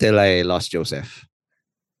until I lost Joseph.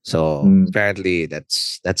 So apparently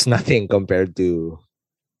that's nothing compared to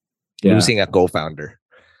losing a co-founder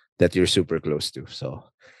that you're super close to. So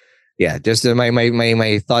yeah, just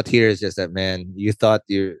my thought here is just that, man, you thought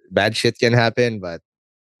your bad shit can happen, but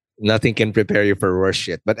nothing can prepare you for worse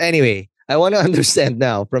shit. But anyway, I want to understand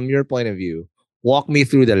now from your point of view. Walk me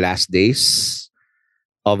through the last days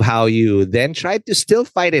of how you then tried to still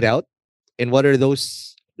fight it out, and what are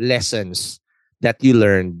those lessons that you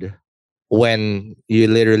learned when you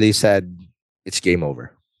literally said it's game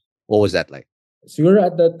over? What was that like? Siguro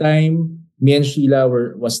at that time, me and Sheila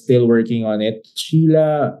was still working on it.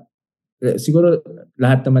 Sheila, siguro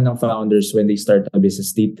lahat naman ng founders when they start a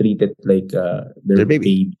business, they treat it like their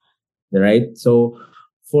baby, right? So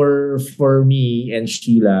for me and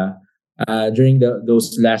Sheila, during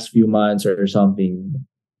those last few months or something,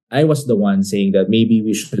 I was the one saying that maybe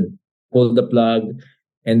we should pull the plug.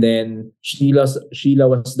 And then Sheila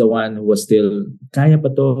was the one who was still, kaya pa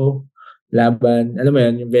to, laban. Alam mo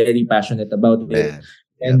yun, very passionate about it.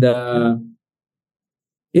 And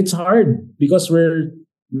it's hard because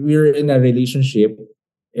we're in a relationship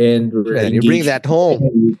and you bring that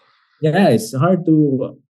home. Yeah, it's hard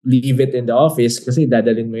to leave it in the office kasi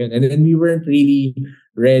dadalhin mo yun. And then we weren't really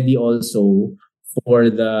ready also for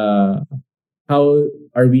how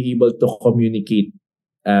are we able to communicate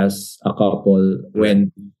as a couple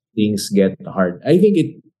when things get hard. I think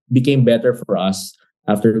it became better for us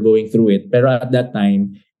after going through it. Pero at that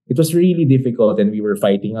time, it was really difficult and we were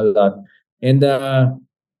fighting a lot. And the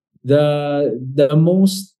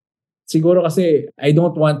most, siguro kasi I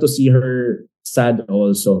don't want to see her sad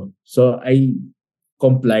also. So I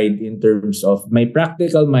complied in terms of my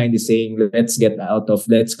practical mind is saying, let's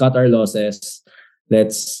cut our losses.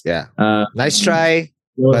 Let's nice try.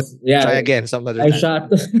 But try again some other time. I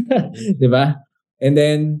shot. Diba? And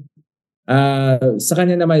then sa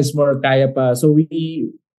kanya naman is more kaya pa. So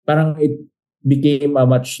it became a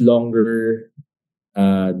much longer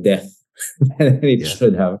death than it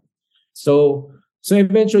should have. So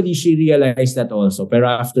eventually she realized that also. Pero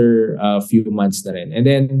after a few months na rin. And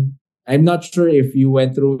then I'm not sure if you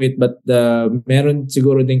went through it, but meron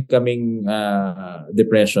siguro din kaming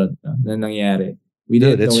depression na nangyari. We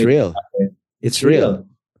didn't know it's real. It's real.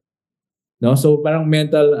 No, so parang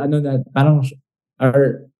mental parang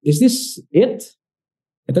is this it?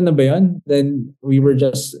 Ito na ba yun? Then we were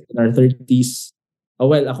just in our 30s. Oh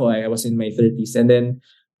well, I was in my 30s, and then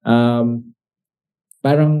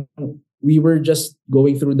parang we were just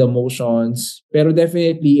going through the motions, pero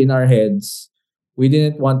definitely in our heads we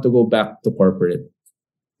didn't want to go back to corporate.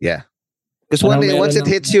 Yeah. Because once it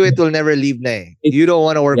hits you, it will never leave you don't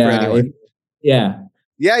want to work for anyone.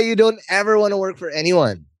 Yeah, you don't ever want to work for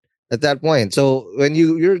anyone at that point. So when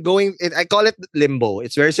you're going, I call it limbo.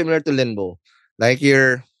 It's very similar to limbo. Like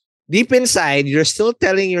you're deep inside, you're still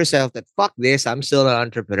telling yourself that, fuck this, I'm still an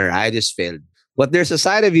entrepreneur. I just failed. But there's a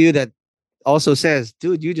side of you that also says,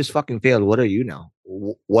 dude, you just fucking failed. What are you now?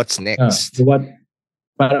 What's next?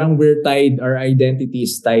 Parang we're tied, our identity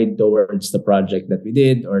is tied towards the project that we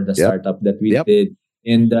did or the startup that we did.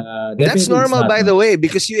 And that's normal, by the way,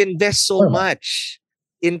 because you invest so much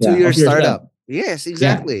into your startup. Yes,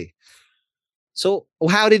 exactly. Yeah. So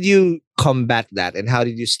how did you combat that and how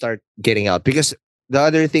did you start getting out? Because the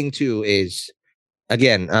other thing too is,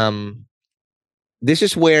 again, this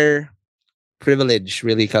is where privilege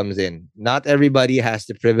really comes in. Not everybody has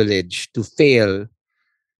the privilege to fail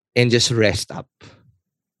and just rest up.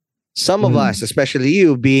 Some of us, especially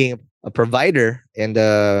you being a provider and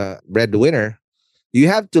a breadwinner, you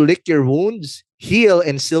have to lick your wounds, heal,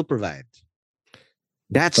 and still provide.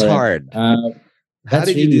 That's hard. That's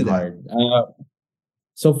really hard.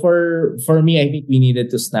 So for me, I think we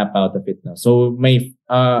needed to snap out of it now. So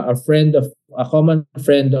a common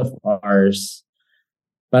friend of ours,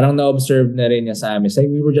 parang na-observe na rin niya sa amin.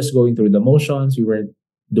 Like we were just going through the motions. We weren't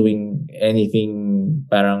doing anything,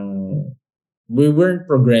 parang we weren't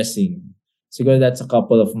progressing. Siguro that's a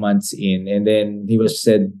couple of months in. And then he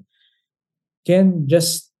said, Ken,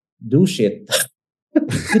 just do shit.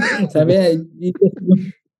 Sabi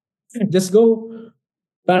niya, just go,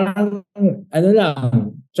 parang,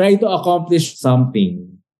 try to accomplish something.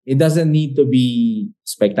 It doesn't need to be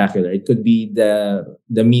spectacular. It could be the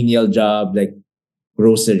menial job like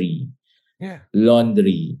grocery,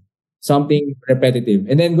 laundry, something repetitive.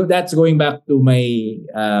 And then that's going back to my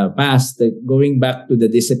past, like going back to the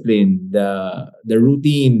discipline, the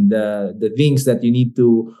routine, the things that you need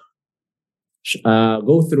to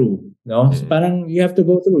go through. No? So parang you have to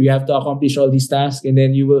go through. You have to accomplish all these tasks and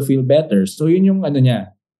then you will feel better. So yun yung ano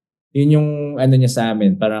niya. Yun yung ano niya sa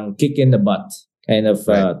amin. Parang kick in the butt kind of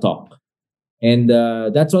talk. And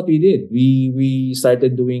that's what we did. We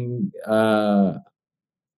started doing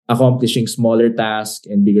accomplishing smaller tasks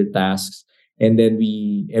and bigger tasks. And then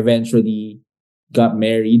we eventually got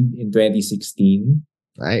married in 2016.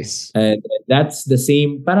 Nice. And that's the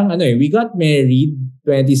same, parang we got married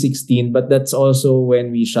 2016, but that's also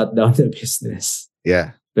when we shut down the business.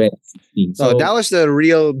 Yeah. 2016. So that was the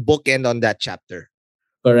real bookend on that chapter.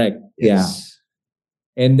 Correct. Yes.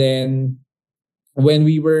 Yeah. And then when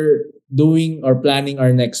we were doing or planning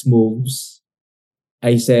our next moves,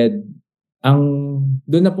 I said, doon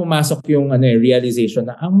na pumasok yung realization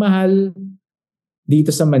na ang mahal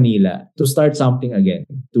dito sa Manila to start something again,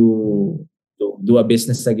 to do a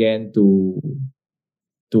business again, to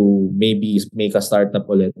maybe make a startup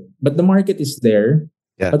ulit. But the market is there,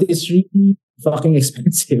 but it's really fucking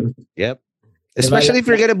expensive. Yep. Especially if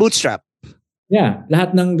you're gonna bootstrap. Yeah.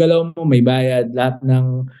 Lahat ng galaw mo may bayad. Lahat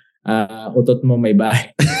ng utot mo may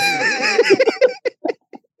bayad.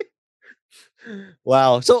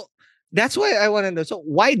 Wow. So that's why I want to know. So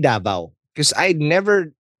why Davao? Because I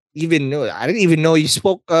never even knew. I didn't even know you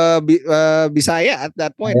spoke Bisaya at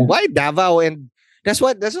that point. Yeah. Why Davao? And that's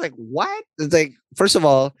like, what? It's like, first of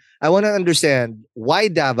all, I want to understand why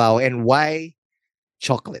Davao and why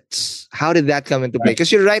chocolates. How did that come into play?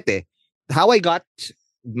 Because you're right there. How I got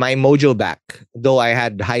my mojo back, though I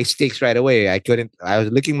had high stakes right away. I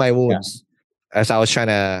was licking my wounds as I was trying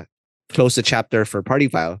to close the chapter for Party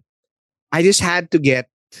File. I just had to get,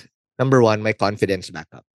 number one, my confidence back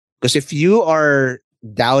up. Because if you are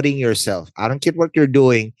doubting yourself, I don't care what you're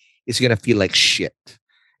doing, it's going to feel like shit.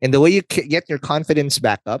 And the way you get your confidence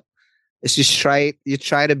back up is try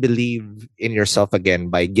to believe in yourself again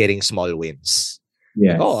by getting small wins.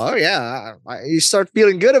 Yeah. Oh yeah. You start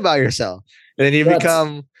feeling good about yourself. And then you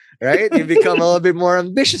become a little bit more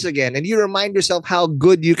ambitious again. And you remind yourself how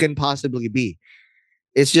good you can possibly be.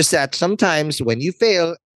 It's just that sometimes when you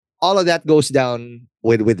fail, all of that goes down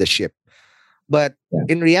with the ship. But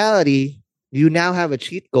in reality, you now have a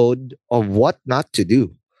cheat code of what not to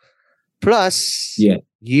do. Plus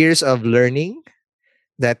years of learning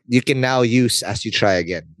that you can now use as you try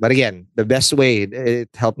again. But again, the best way it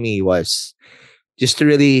helped me was just to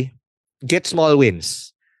really get small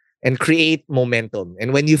wins and create momentum.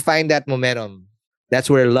 And when you find that momentum,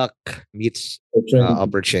 that's where luck meets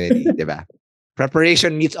opportunity. Diba?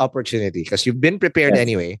 Preparation meets opportunity because you've been prepared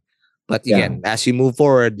anyway. But again, as you move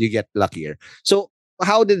forward, you get luckier. So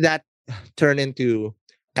how did that turn into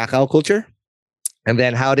Cacao culture? And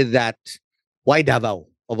then why Davao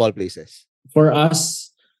of all places? For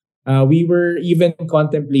us, we were even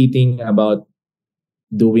contemplating about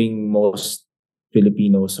doing most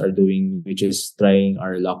Filipinos are doing, which is trying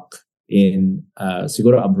our luck in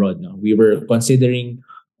siguro abroad. No? We were considering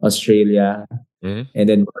Australia and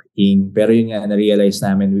then working. Pero yun nga, na-realize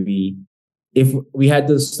namin if we had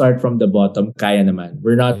to start from the bottom, kaya naman.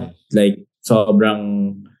 We're not like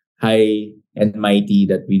sobrang high and mighty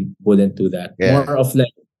that we wouldn't do that. Yeah. More of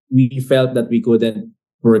like, we felt that we couldn't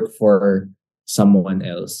work for someone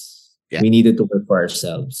else. Yeah. We needed to work for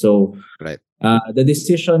ourselves. So the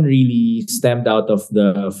decision really stemmed out of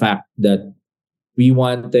the fact that we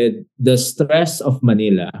wanted the stress of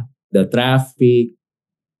Manila, the traffic,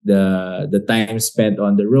 the time spent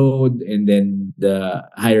on the road, and then the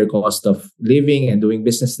higher cost of living and doing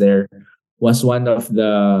business there was one of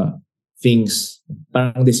the things,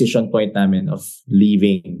 parang decision point namin of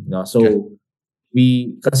leaving. No? So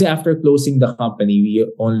kasi after closing the company,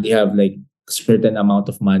 we only have like certain amount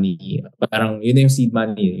of money. Parang yun yung seed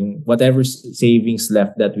money, yung whatever savings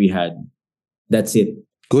left that we had, that's it.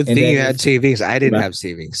 Good thing you had savings. I didn't have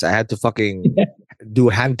savings. I had to fucking do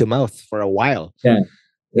hand to mouth for a while. Yeah.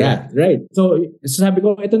 Yeah, right. So sabi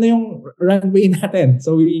ko, ito na yung runway natin.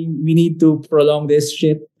 So we need to prolong this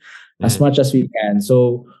shit as much as we can.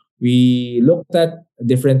 So we looked at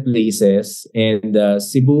different places, and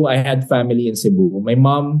Cebu, I had family in Cebu. My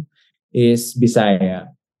mom is Bisaya,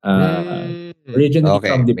 originally Okay,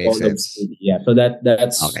 from the makes Dipolog sense. City. Yeah, so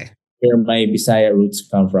that's Okay. where my Bisaya roots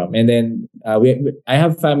come from. And then I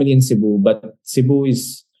have family in Cebu, but Cebu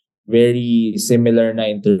is very similar na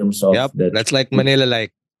in terms of Yep, the that's like Manila,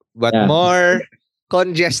 like, but yeah, more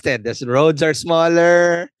congested. The roads are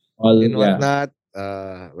smaller all and yeah. whatnot.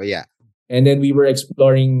 But yeah, And then we were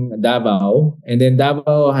exploring Davao, and then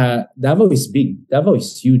Davao is big. Davao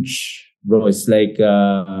is huge, bro. It's like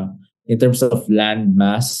in terms of land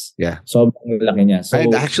mass, yeah. sobrang laki niya. So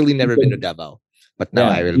I'd actually never you been to could- Davao, but now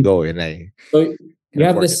I will go and I So can you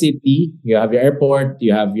have afford the it. city, you have your airport,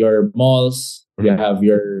 you have your malls, you have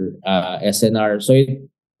your SNR. So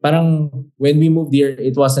parang when we moved here,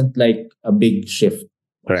 it wasn't like a big shift,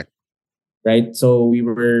 Correct. right? So we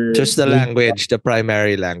were Just the doing language, the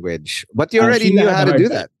primary language. But you already Sheila knew had how a to hard do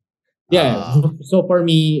time. that. Yeah. So for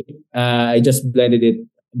me, I just blended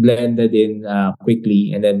in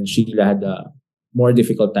quickly, and then Sheila had a more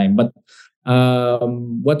difficult time. But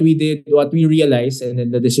what we realized, and then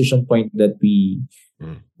the decision point that we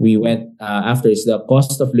went after is the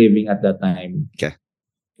cost of living at that time. Okay.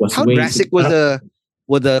 Was How way drastic was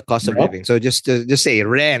the cost of Yep. living? So just say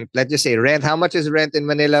rent. Let's just say rent. How much is rent in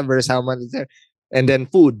Manila versus how much is there? And then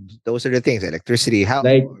food. Those are the things. Electricity. How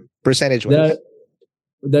like percentage wise?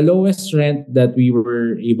 the lowest rent that we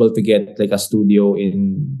were able to get, like a studio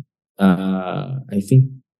in I think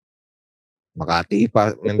Makati,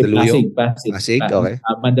 Mandaluyong, Pasig. Okay.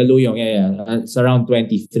 Mandaluyong, yeah. It's around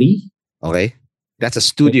 23. Okay. That's a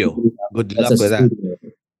studio. Good That's luck a with that. studio.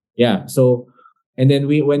 Yeah. So, and then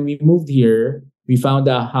when we moved here, we found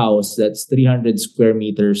a house that's 300 square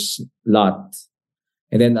meters lot,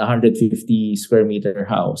 and then 150 square meter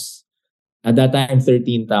house. At that time,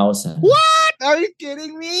 13,000. What? Are you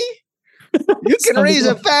kidding me? You can Sabi raise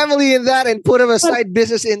ko, a family in that and put up a side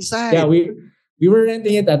business inside. Yeah, we were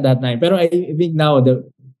renting it at that time. Pero I think now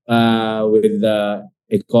with the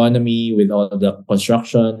economy, with all the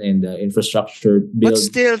construction and the infrastructure build. But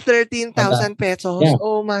still 13,000 pesos. Yeah.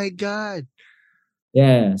 Oh my God.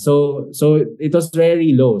 Yeah. So it was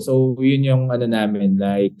very low. So yun yung ano namin,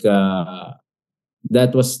 like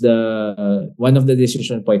that was the one of the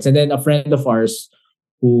decision points. And then a friend of ours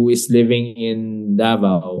who is living in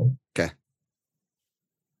Davao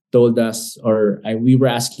told us, we were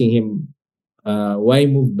asking him why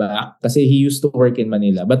move back? Kasi he used to work in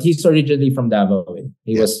Manila, but he's originally from Davao.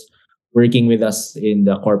 He was working with us in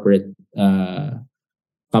the corporate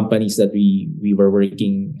companies that we were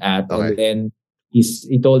working at. Okay. And then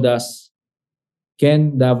he told us,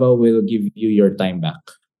 Ken, Davao will give you your time back.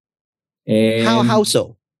 And How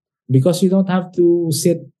so? Because you don't have to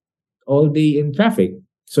sit all day in traffic.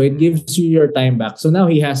 So it gives you your time back. So now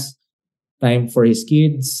he has time for his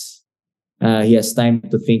kids. He has time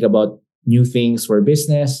to think about new things for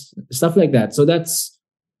business, stuff like that. So that's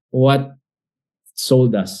what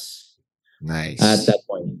sold us. Nice. At that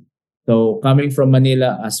point. So coming from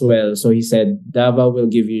Manila as well. So he said, Davao will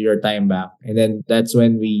give you your time back. And then that's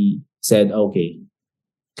when we said, okay.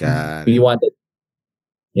 We wanted.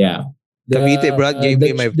 Yeah. Cavite gave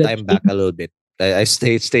me my time back a little bit. I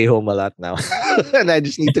stay home a lot now. And I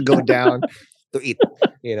just need to go down to eat,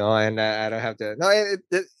 and I don't have to. No,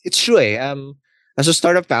 it's true. As a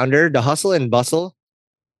startup founder, the hustle and bustle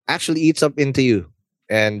actually eats up into you.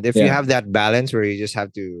 And if you have that balance where you just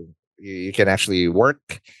have to, you can actually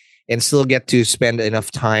work and still get to spend enough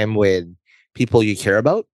time with people you care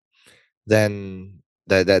about, then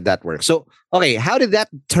that works. So, okay, how did that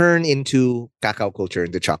turn into cacao culture,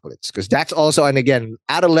 into chocolates? Because that's also, and again,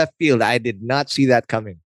 out of left field, I did not see that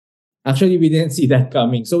coming. Actually, we didn't see that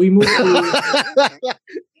coming. So we moved to...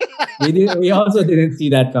 we also didn't see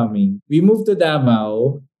that coming. We moved to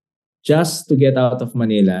Davao just to get out of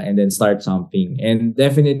Manila and then start something. And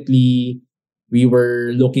definitely, we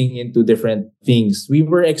were looking into different things. We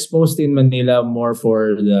were exposed in Manila more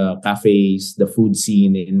for the cafes, the food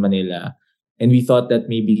scene in Manila. And we thought that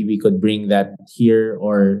maybe we could bring that here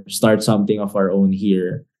or start something of our own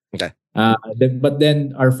here. Okay. But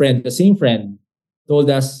then our friend, the same friend,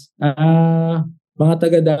 told us, mga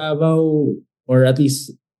taga Davao, or at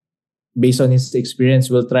least based on his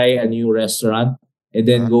experience, will try a new restaurant and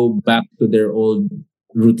then go back to their old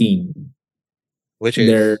routine. Which is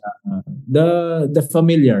their the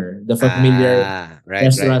familiar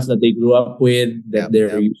restaurants that they grew up with, that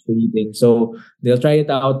they're used to eating. So they'll try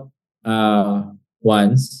it out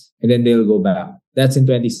once and then they'll go back. That's in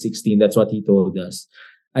 2016. That's what he told us.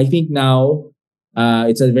 I think now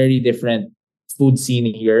it's a very different food scene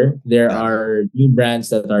here. There are new brands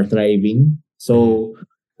that are thriving. So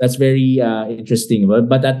that's very interesting.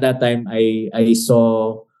 But at that time, I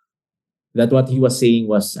saw that what he was saying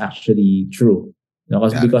was actually true.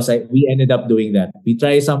 Because we ended up doing that. We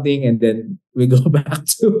try something and then we go back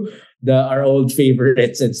to our old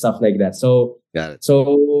favorites and stuff like that. So Got it.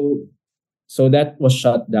 so that was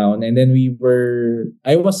shut down, and then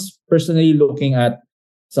I was personally looking at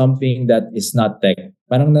something that is not tech.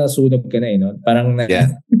 Parang nasunog ka na no? Parang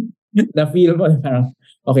na-feel mo na parang,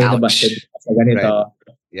 okay, nabasted sa ganito.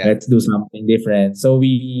 Right. Yeah. Let's do something different. So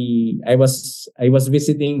I was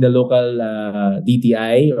visiting the local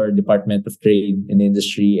DTI, or Department of Trade and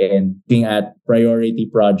Industry, and looking at priority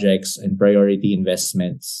projects and priority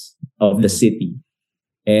investments of the city.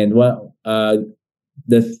 And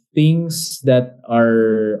the things that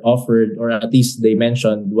are offered, or at least they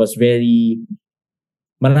mentioned, was very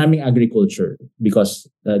maraming agriculture, because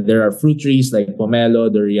there are fruit trees like pomelo,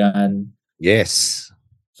 durian. Yes.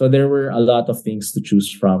 So there were a lot of things to choose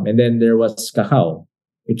from. And then there was cacao,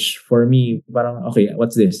 which for me, parang, okay,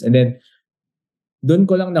 what's this? And then dun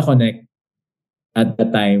ko lang na-connect at the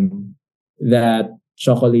time that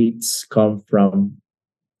chocolates come from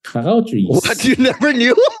cacao trees. What? You never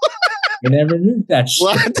knew? I never knew that shit.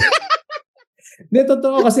 What? Hindi,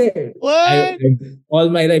 totoo kasi. What? All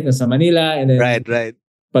my life nasa Manila, and then Right.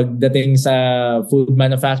 pagdating sa food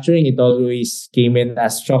manufacturing, it always came in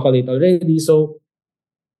as chocolate already. So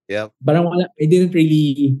parang it didn't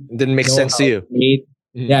really make sense to you.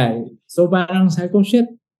 Yeah. So parang sabi ko, shit,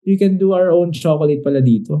 you can do our own chocolate pala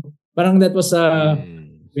dito. Parang that was a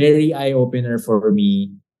very eye-opener for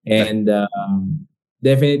me. And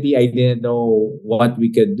definitely I didn't know what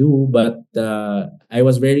we could do, but I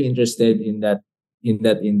was very interested in that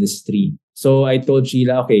industry. So I told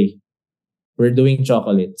Sheila, okay, we're doing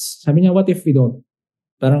chocolates. Sabi niya, what if we don't?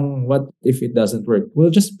 Parang, what if it doesn't work?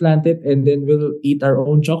 We'll just plant it and then we'll eat our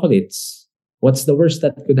own chocolates. What's the worst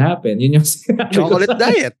that could happen? Yun yung chocolate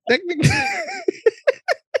diet, technically.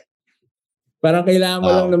 Parang kailangan mo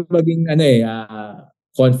lang na maging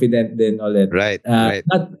confident din ulit. Right.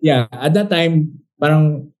 At that time,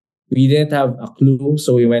 parang we didn't have a clue,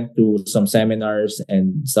 so we went to some seminars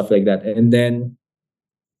and stuff like that. And then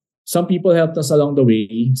some people helped us along the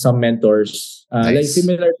way, some mentors. Like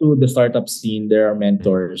similar to the startup scene, there are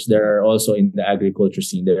mentors. There are also in the agriculture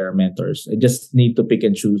scene, there are mentors. I just need to pick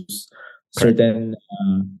and choose certain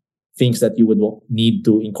things that you would need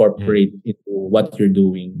to incorporate into what you're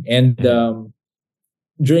doing. And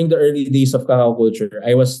during the early days of cacao culture,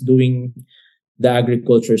 I was doing the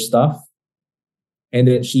agriculture stuff. And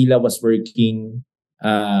then Sheila was working,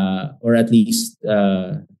 or at least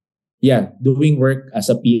doing work as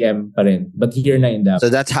a PM pa rin, but here na in Davao. So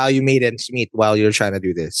that's how you made ends meet while you're trying to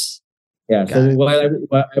do this. Yeah. So while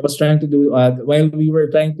I was trying to do, while we were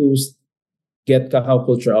trying to get cacao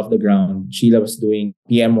culture off the ground, Sheila was doing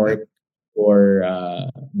PM work for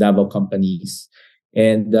Davao companies,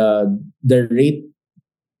 and the rate,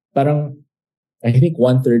 parang I think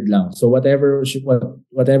 1/3 lang. So whatever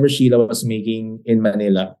Sheila was making in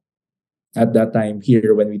Manila at that time,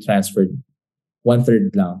 here when we transferred, 1/3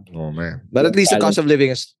 lang. Oh man! But at least the cost of living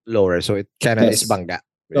is lower, so it kind of is bangga.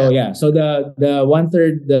 So so the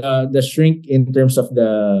 1/3, the shrink in terms of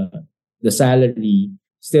the salary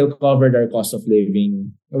still covered our cost of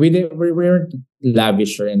living. We weren't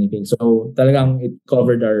lavish or anything, so talagang it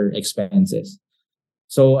covered our expenses.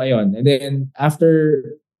 So ayun, and then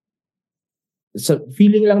after, so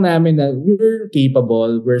feeling lang namin that we're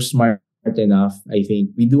capable, we're smart enough. I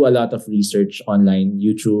think we do a lot of research online,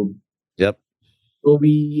 YouTube. Yep. So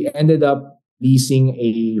we ended up leasing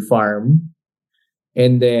a farm,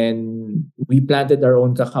 and then we planted our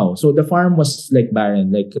own cacao. So the farm was like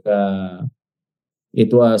barren, like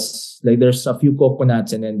it was like there's a few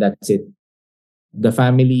coconuts and then that's it. The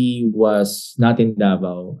family was not in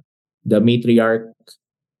Davao. The matriarch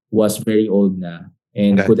was very old na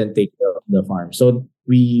and couldn't take care of the farm. So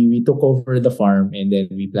we took over the farm and then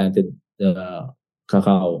we planted the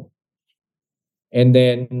cacao. And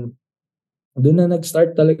then doon na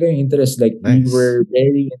nag-start talaga yung interest. Like we were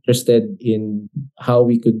very interested in how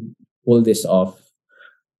we could pull this off.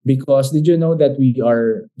 Because did you know that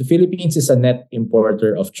the Philippines is a net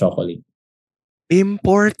importer of chocolate?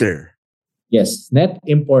 Importer? Yes, net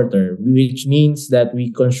importer, which means that we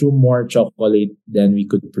consume more chocolate than we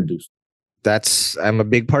could produce. I'm a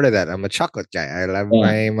big part of that. I'm a chocolate guy. I love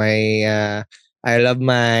I love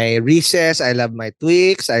my Reese's. I love my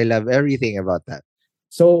Twix. I love everything about that.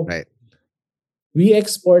 So we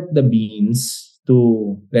export the beans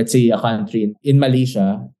to, let's say, a country in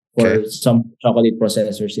Malaysia, for some chocolate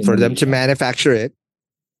processors in for them Malaysia, to manufacture it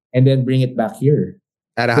and then bring it back here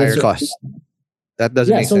at a higher cost. That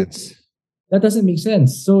doesn't make sense. That doesn't make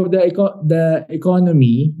sense. So the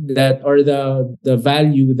economy that, or the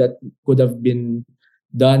value that could have been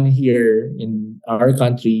done here in our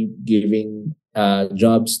country, giving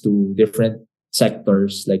jobs to different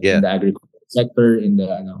sectors, like in the agriculture sector, in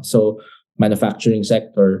the manufacturing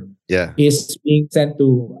sector, is being sent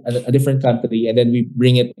to a different country, and then we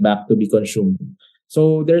bring it back to be consumed.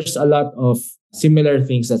 So there's a lot of similar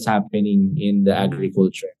things that's happening in the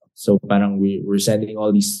agriculture. So parang we're sending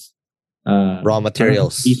all these raw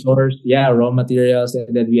materials, raw materials,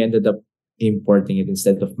 and then we ended up importing it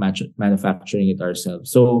instead of manufacturing it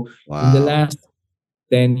ourselves. So in the last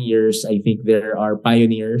 10 years, I think there are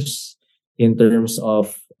pioneers in terms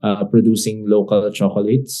of producing local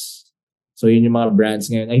chocolates. So yun yung mga brands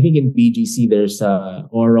ngayon. I think in BGC, there's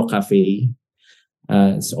Oro Cafe.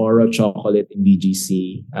 It's Oro Chocolate in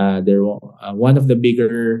BGC. They're one of the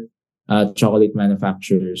bigger chocolate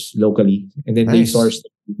manufacturers locally. And then they source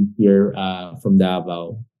here from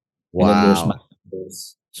Davao. Wow. And then there's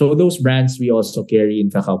Mangoes. So those brands we also carry in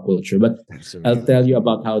Cacao culture. But I'll tell you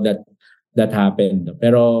about how that happened.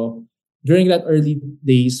 Pero during that early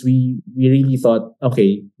days, we really thought,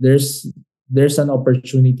 okay, there's an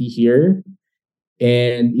opportunity here.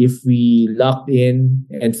 And if we locked in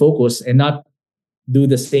and focus and not do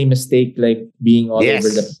the same mistake like being all over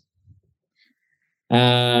the...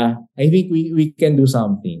 I think we can do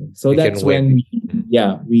something. So that's when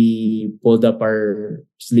we pulled up our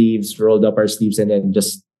sleeves, rolled up our sleeves, and then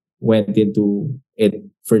just went into it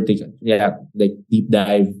for like deep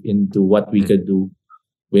dive into what we could do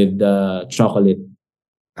with the chocolate.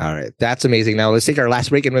 All right. That's amazing. Now let's take our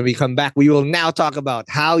last break, and when we come back, we will now talk about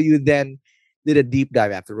how you then did a deep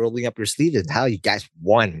dive after rolling up your sleeves and how you guys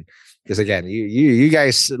won. Because again, you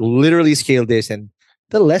guys literally scaled this, and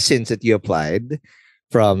the lessons that you applied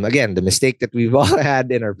from, again, the mistake that we've all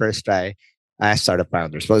had in our first try as startup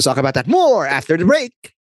founders. But let's talk about that more after the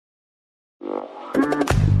break.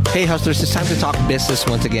 Hey hustlers, it's time to talk business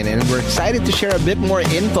once again, and we're excited to share a bit more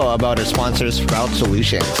info about our sponsor, Sprout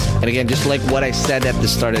Solutions. And again, just like what I said at the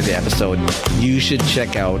start of the episode, you should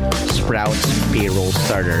check out Sprout's Payroll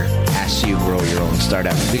Starter as you grow your own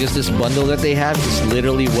startup. Because this bundle that they have is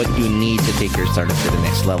literally what you need to take your startup to the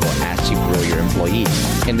next level as you grow your employees.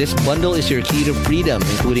 And this bundle is your key to freedom,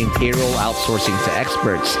 including payroll outsourcing to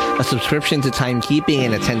experts, a subscription to timekeeping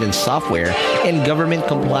and attendance software, and government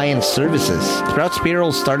compliance services. Sprout's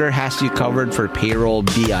Payroll Starter has you covered for payroll,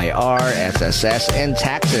 BIR, SSS, and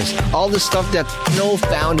taxes. All the stuff that no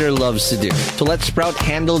founder loves to do. So let Sprout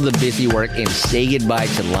handle the busy work and say goodbye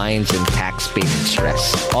to lines and tax payment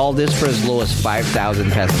stress. All this for as low as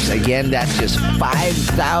 5,000 pesos. Again, that's just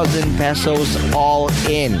 5,000 pesos all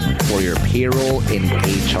in for your payroll and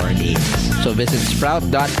HR needs. So visit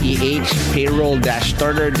sprout.ph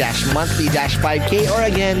payroll-starter-monthly-5K, or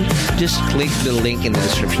again, just click the link in the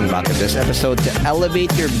description box of this episode to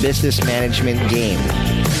elevate your business management game.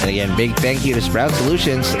 And again, big thank you to Sprout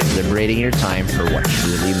Solutions, liberating your time for what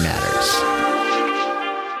truly matters.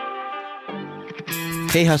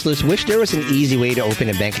 Hey hustlers, wish there was an easy way to open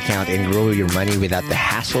a bank account and grow your money without the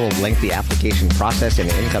hassle of lengthy application process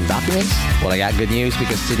and income documents? Well, I got good news,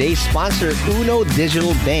 because today's sponsor, Uno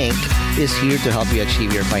Digital Bank, is here to help you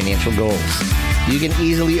achieve your financial goals. You can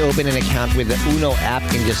easily open an account with the Uno app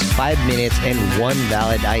in just 5 minutes and one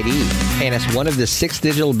valid ID. And as one of the 6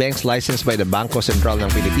 digital banks licensed by the Bangko Sentral ng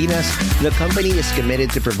Pilipinas, the company is committed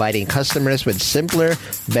to providing customers with simpler,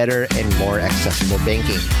 better, and more accessible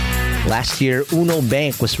banking. Last year, Uno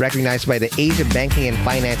Bank was recognized by the Asia Banking and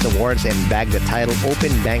Finance Awards and bagged the title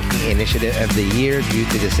Open Banking Initiative of the Year due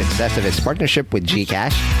to the success of its partnership with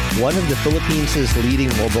GCash, one of the Philippines' leading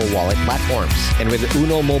mobile wallet platforms. And with the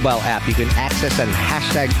Uno mobile app, you can access an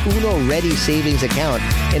hashtag Uno Ready savings account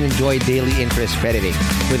and enjoy daily interest crediting.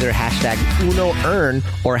 With their hashtag Uno Earn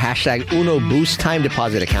or hashtag Uno Boost time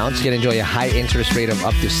deposit accounts, you can enjoy a high interest rate of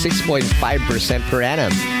up to 6.5% per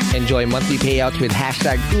annum. Enjoy monthly payouts with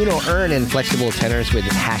hashtag Uno Earn and flexible tenors with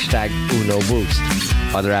hashtag Uno Boost.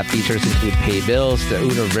 Other app features include pay bills, the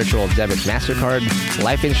Uno Virtual Debit MasterCard,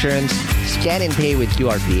 life insurance, scan and pay with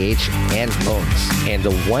QRPH, and phones. And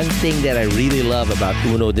the one thing that I really love about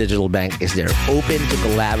Uno Digital Bank is they're open to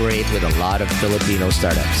collaborate with a lot of Filipino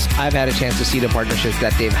startups. I've had a chance to see the partnerships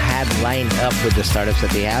that they've had lined up with the startups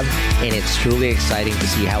that they have, and it's truly exciting to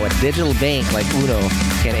see how a digital bank like Uno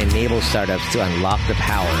can enable startups to unlock the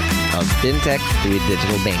power of fintech through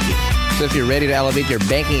digital banking. So if you're ready to elevate your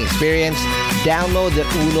banking experience, download the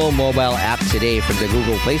Uno mobile app today from the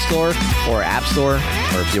Google Play Store or App Store.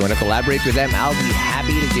 Or if you want to collaborate with them, I'll be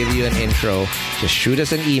happy to give you an intro. Just shoot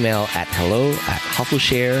us an email at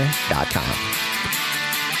hello@hustleshare.com.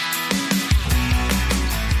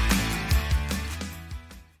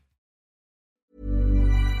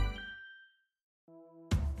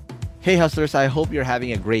 Hey hustlers, I hope you're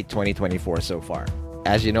having a great 2024 so far.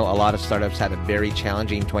 As you know, a lot of startups had a very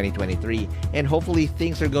challenging 2023, and hopefully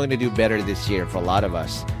things are going to do better this year for a lot of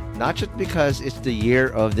us. Not just because it's the year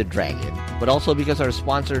of the dragon, but also because our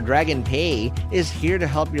sponsor Dragon Pay is here to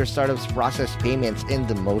help your startups process payments in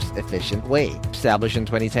the most efficient way. Established in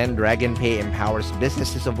 2010, Dragon Pay empowers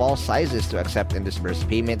businesses of all sizes to accept and disburse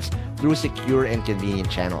payments through secure and convenient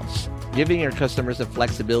channels, giving your customers the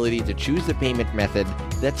flexibility to choose the payment method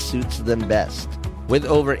that suits them best. With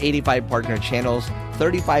over 85 partner channels,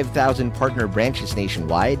 35,000 partner branches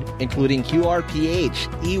nationwide, including QRPH,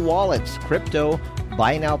 e-wallets, crypto,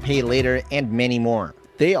 buy now, pay later, and many more.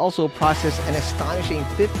 They also process an astonishing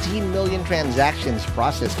 15 million transactions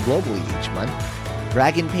processed globally each month.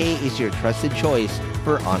 Dragon Pay is your trusted choice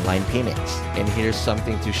for online payments. And here's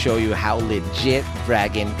something to show you how legit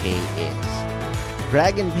Dragon Pay is.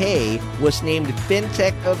 Dragon Pay was named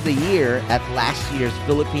FinTech of the Year at last year's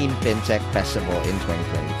Philippine FinTech Festival in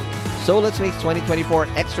 2020. So let's make 2024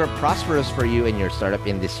 extra prosperous for you and your startup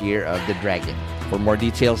in this year of the dragon. For more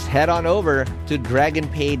details, head on over to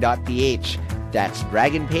dragonpay.ph. That's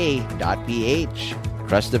dragonpay.ph.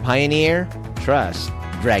 Trust the pioneer. Trust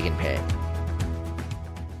Dragon Pay.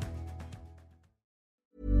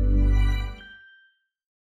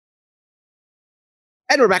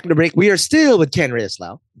 And we're back in the break. We are still with Ken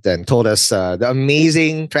Reyes-Lao. Then told us the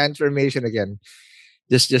amazing transformation again.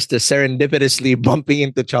 Just serendipitously bumping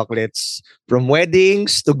into chocolates, from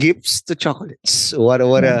weddings to gifts to chocolates. What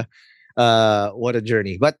a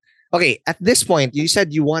journey. But okay, at this point, you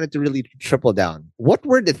said you wanted to really triple down. What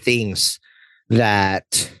were the things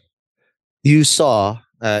that you saw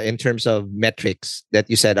in terms of metrics that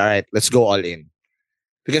you said, all right, let's go all in?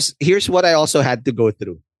 Because here's what I also had to go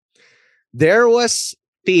through. There was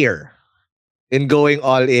fear in going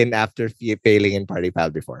all in after failing in Party Pal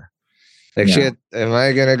before. Like, shit, am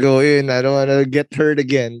I going to go in? I don't want to get hurt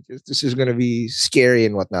again. This is going to be scary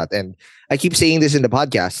and whatnot. And I keep saying this in the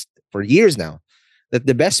podcast for years now, that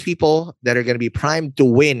the best people that are going to be primed to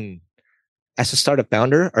win as a startup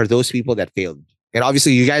founder are those people that failed. And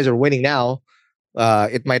obviously, you guys are winning now.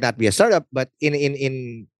 It might not be a startup, but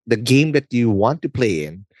in the game that you want to play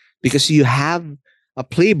in, because you have a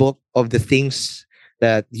playbook of the things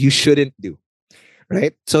that you shouldn't do.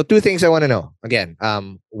 Right. So two things I want to know. Again,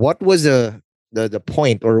 what was the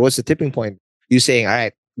point, or what's the tipping point? You saying, all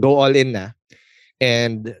right, go all in na.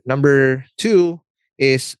 And number two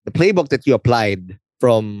is the playbook that you applied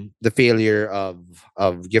from the failure of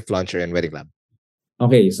Gift Launcher and Wedding Lab.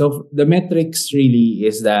 Okay, so the metrics really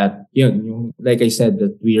is that, like I said,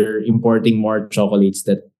 that we are importing more chocolates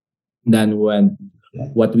than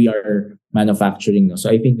what we are manufacturing now. So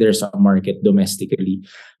I think there's a market domestically.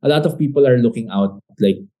 A lot of people are looking out,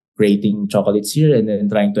 like creating chocolates here and then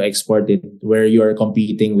trying to export it, where you are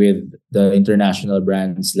competing with the international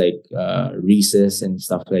brands like Reese's and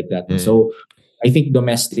stuff like that. So I think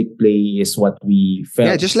domestic play is what we felt.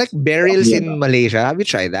 Yeah, just like barrels in Malaysia. Have you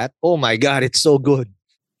tried that? Oh my God, it's so good.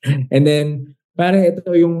 And then, parang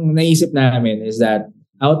ito yung naisip namin is that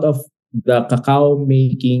out of the cacao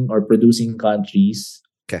making or producing countries,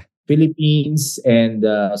 Philippines and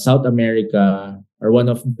South America are one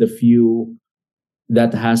of the few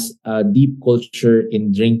that has a deep culture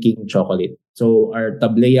in drinking chocolate. So our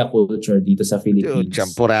tablea culture dito sa Philippines. Dude,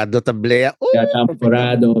 champurado tablea. Ooh. Yeah,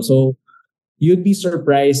 champurado. So you'd be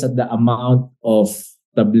surprised at the amount of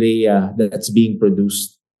tablea that's being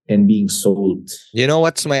produced and being sold. You know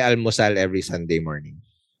what's my almusal every Sunday morning?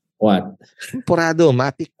 What? Champurado,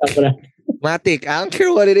 matik. Matik. I don't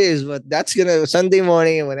care what it is, but that's gonna Sunday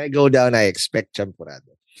morning when I go down, I expect champurado.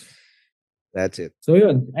 That's it. So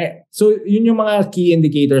yun. So yun yung mga key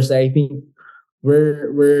indicators. I think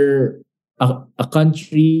we're a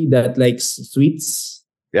country that likes sweets.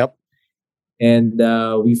 Yep. And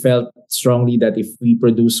we felt strongly that if we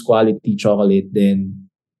produce quality chocolate, then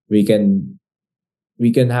we can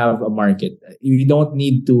have a market. We don't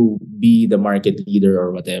need to be the market leader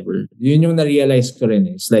or whatever. Yun yung na-realize ko rin.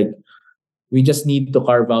 It's like, we just need to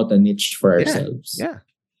carve out a niche for ourselves. Yeah.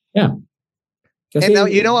 Kasi, and now,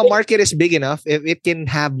 a market is big enough if it can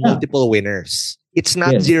have multiple winners. It's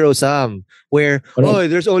not zero sum where,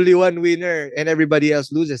 there's only one winner and everybody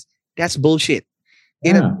else loses. That's bullshit.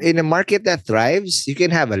 In a market that thrives, you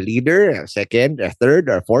can have a leader, a second, a third,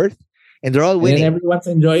 or a fourth. And they're all And winning. then everyone's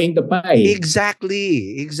enjoying the pie.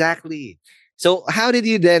 Exactly. So how did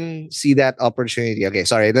you then see that opportunity? Okay,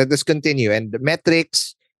 sorry, let's continue. And the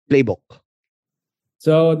metrics playbook.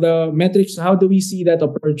 So the metrics, how do we see that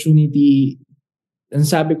opportunity? And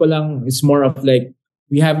sabi ko lang, it's more of like,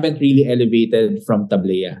 we haven't really elevated from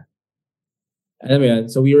Tablea. Alam mo yun?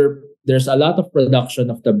 So there's a lot of production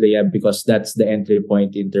of Tablea because that's the entry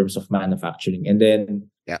point in terms of manufacturing. And then,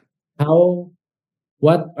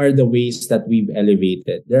 what are the ways that we've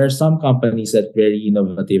elevated? There are some companies that are very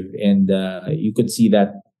innovative, and you could see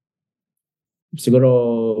that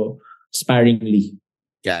siguro sparingly.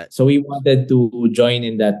 Yeah. So we wanted to join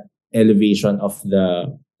in that elevation of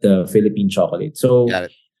the Philippine chocolate. So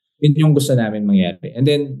yun yung gusto namin mangyari. And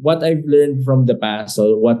then what I've learned from the past,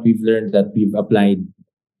 or what we've learned that we've applied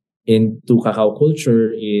into cacao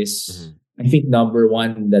culture is, I think number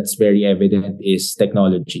one that's very evident is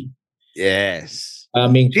technology. Yes.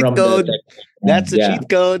 Coming cheat from code. That's a cheat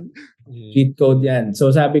code. Cheat code yan.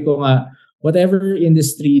 So sabi ko nga, whatever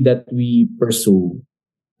industry that we pursue,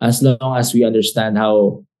 as long as we understand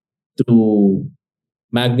how to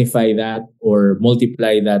magnify that or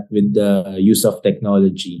multiply that with the use of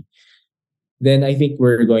technology, then I think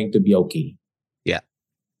we're going to be okay. Yeah.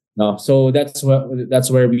 No, so that's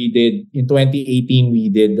where we did in 2018. We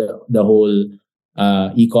did the whole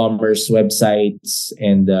e-commerce websites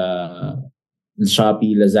and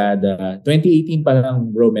Shopee, Lazada. 2018 pa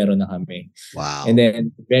lang, bro, meron na kami. Wow. And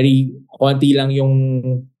then very konti lang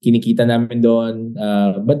yung kinikita namin doon,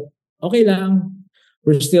 but okay lang.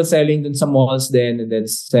 We're still selling dun sa malls then, and then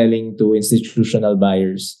selling to institutional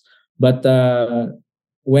buyers. But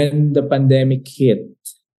when the pandemic hit,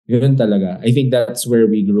 yun talaga. I think that's where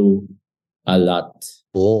we grew a lot.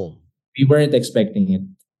 Boom. We weren't expecting it.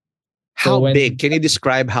 How big? Can you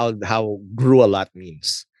describe how grew a lot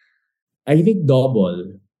means? I think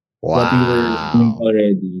double what we were doing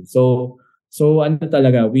already. So ano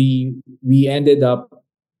talaga, we ended up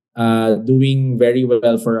doing very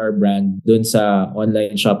well for our brand dun sa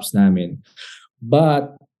online shops namin.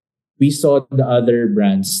 But we saw the other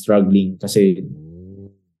brands struggling kasi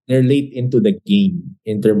they're late into the game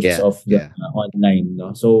in terms of the online.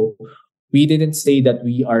 No? So we didn't say that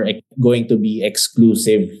we are going to be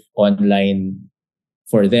exclusive online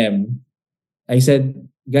for them. I said,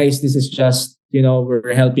 guys, this is just,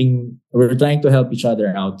 we're trying to help each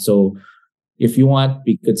other out. So if you want,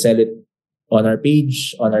 we could sell it on our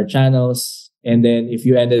page, on our channels. And then if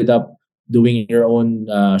you ended up doing your own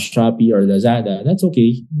Shopee or Lazada, that's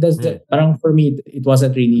okay. Parang for me, it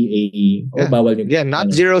wasn't really bawal yung... Yeah,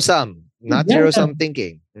 not zero sum. Not zero sum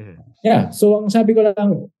thinking. Mm-hmm. Yeah. So ang sabi ko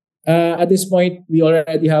lang, at this point, we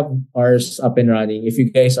already have ours up and running. If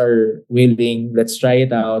you guys are willing, let's try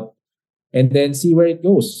it out and then see where it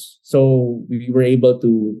goes. So we were able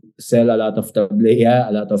to sell a lot of tablea,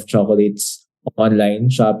 a lot of chocolates online,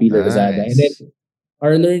 Shopee, Lazada. And then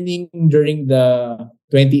our learning during the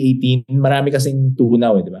 2018, marami kasing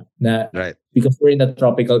tunaw, di ba? Right. Because we're in a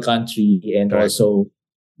tropical country and also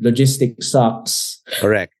logistics sucks.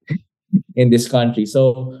 Correct. In this country.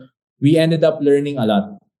 So we ended up learning a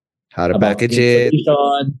lot. How to package it.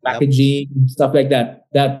 Packaging, stuff like that.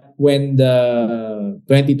 That when the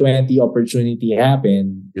 2020 opportunity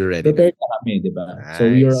happened, you're ready. Prepared na kami, di ba? Nice. So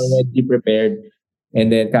we were already prepared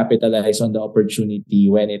and then capitalized on the opportunity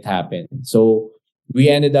when it happened. So we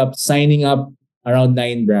ended up signing up around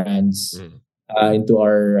 9 brands into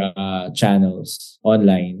our channels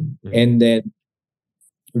online. And then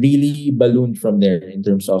really ballooned from there in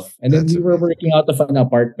terms of... And then we were working out of an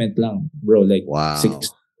apartment lang, bro. Like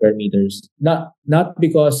 6 square meters. Not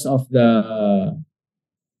because of the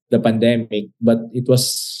pandemic, but it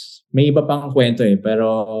was... May iba pang kwento eh.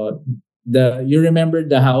 Pero you remember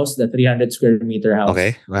the house, the 300 square meter house?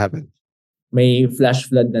 Okay, what happened? May flash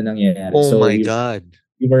flood na nangyayari. Oh my God.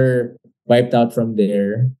 We were wiped out from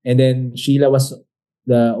there. And then Sheila was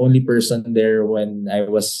the only person there when I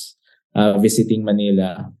was visiting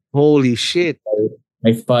Manila. Holy shit.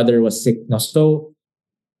 My father was sick. No? So,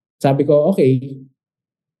 sabi ko, okay,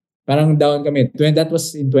 parang down kami. That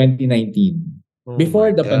was in 2019.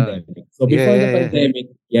 Before the pandemic. So, before the pandemic,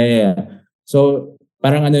 So,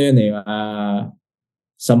 parang ano yun eh,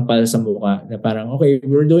 sampal sa mukha. Na parang, okay, we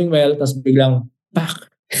were doing well, tapos biglang, pak!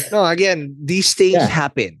 No, again, these things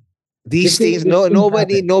happen. These things,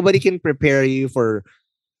 nobody can prepare you for,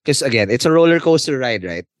 because again, it's a roller coaster ride,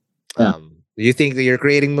 right? Yeah. You think that you're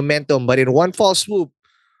creating momentum, but in one fall swoop,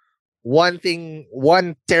 one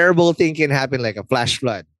terrible thing can happen, like a flash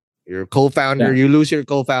flood. Your co-founder, you lose your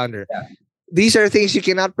co-founder. Yeah. These are things you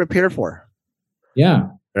cannot prepare for. Yeah.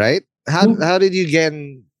 Right? How did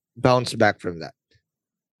you bounce back from that?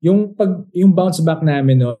 yung bounce back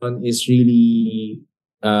namin noon is really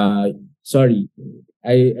sorry.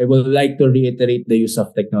 I would like to reiterate the use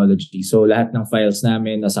of technology. So lahat ng files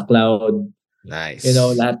namin nasa cloud, Nice.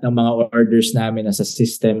 lahat ng mga orders namin nasa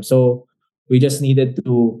system. So we just needed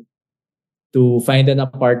to find an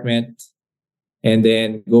apartment and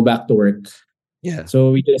then go back to work. Yeah. So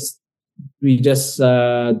we just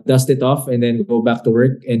dust it off and then go back to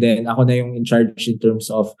work, and then ako na yung in charge in terms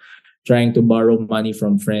of trying to borrow money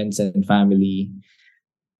from friends and family.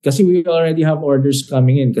 Kasi we already have orders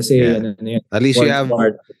coming in. Kasi at least you have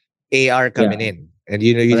AR coming in, and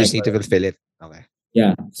you just need to fulfill it. Okay.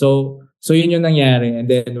 Yeah. So yun yung nangyari, and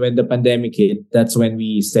then when the pandemic hit, that's when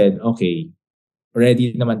we said, okay,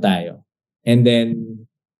 ready naman tayo. And then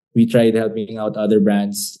we tried helping out other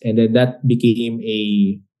brands, and then that became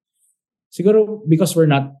siguro because we're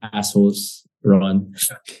not assholes, Ron.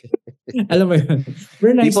 Alam mo yun.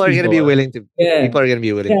 We're nice people are going to be willing to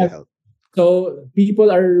to help. So people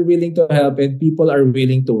are willing to help, and people are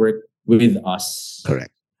willing to work with us.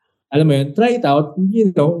 Correct. Alam mo yun, try it out.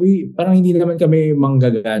 Parang hindi naman kami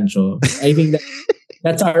manggagancho. I think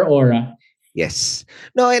that's our aura. Yes.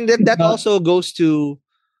 No, and that also goes to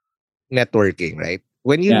networking, right?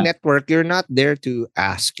 When you network, you're not there to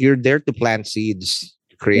ask. You're there to plant seeds,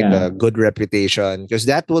 create a good reputation, because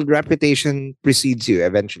reputation precedes you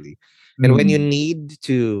eventually. And when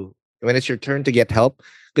when it's your turn to get help,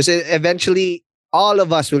 because eventually all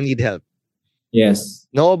of us will need help. Yes.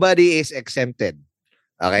 Nobody is exempted.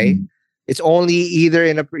 Okay? It's only either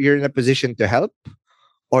you're in a position to help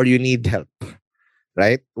or you need help.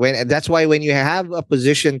 Right? That's why when you have a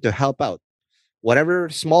position to help out, whatever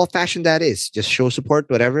small fashion that is, just show support,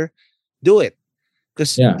 whatever, do it.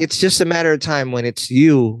 Because it's just a matter of time when it's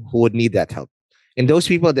you who would need that help. And those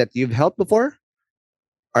people that you've helped before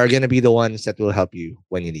are going to be the ones that will help you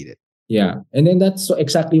when you need it. Yeah. And then that's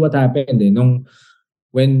exactly what happened.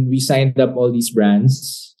 When we signed up all these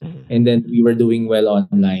brands, and then we were doing well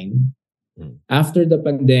online, after the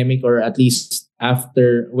pandemic, or at least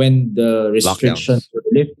after when the restrictions were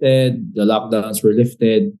lifted, the lockdowns were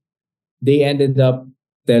lifted, they ended up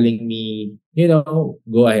telling me,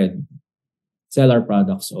 go ahead, sell our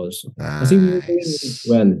products also. Because we were doing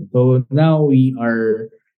well. So now we are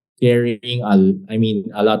carrying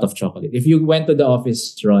a lot of chocolate. If you went to the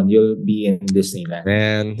office, Ron, you'll be in Disneyland.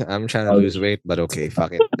 Man, I'm trying to lose weight, but okay,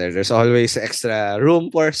 fuck it. There's always extra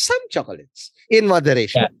room for some chocolates in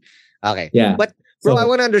moderation. Yeah. Okay. Yeah. But bro, I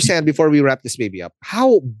want to understand before we wrap this baby up,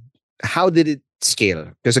 how did it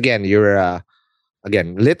scale? Because again, you're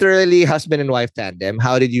literally husband and wife tandem.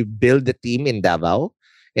 How did you build the team in Davao?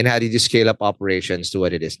 And how did you scale up operations to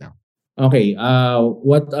what it is now? Okay.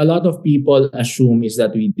 What a lot of people assume is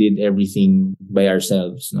that we did everything by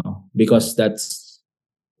ourselves, no? Because that's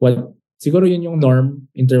what siguro yun yung norm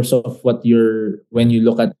in terms of when you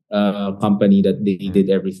look at a company that they did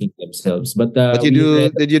everything themselves. But did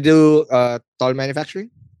you do toll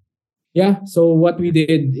manufacturing? Yeah. So what we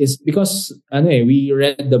did is because we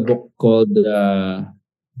read the book called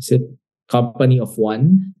is it Company of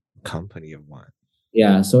One? Company of One.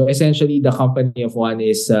 Yeah. So essentially, the Company of One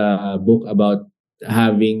is a book about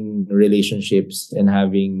having relationships and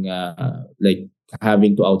having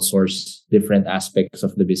having to outsource different aspects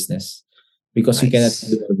of the business, because you cannot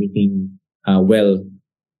do everything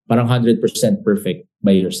parang 100% perfect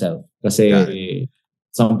by yourself. Kasi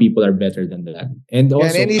some people are better than that, and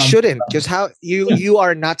also and you shouldn't, because you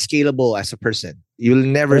are not scalable as a person. You'll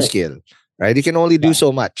never scale, right? You can only do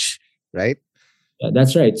so much, right? Yeah,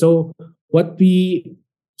 that's right. So what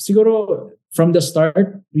siguro from the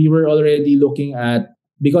start, we were already looking at,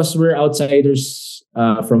 because we're outsiders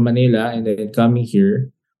from Manila, and then coming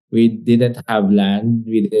here, we didn't have land,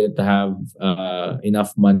 we didn't have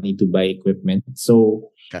enough money to buy equipment.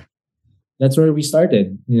 So that's where we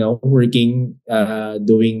started, working,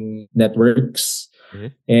 doing networks,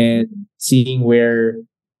 and seeing where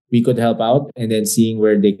we could help out, and then seeing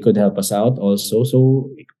where they could help us out also. So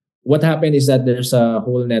what happened is that there's a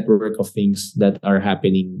whole network of things that are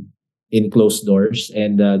happening in closed doors,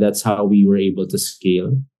 and that's how we were able to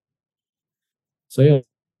scale. So yeah.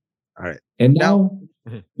 All right. And now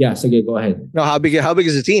sige, go ahead. No, how big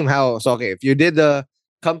is the team? If you did the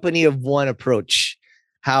Company of One approach,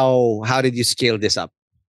 how did you scale this up?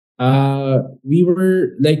 We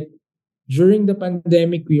were during the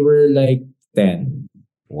pandemic, we were 10.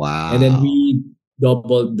 Wow. And then we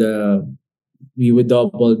would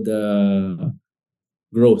double the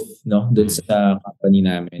growth, dun sa company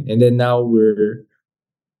namin. And then now we're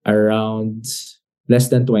around less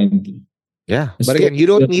than 20. Yeah. But again, you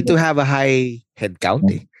don't need to have a high head count.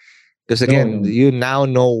 Because again, you now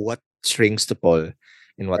know what strings to pull.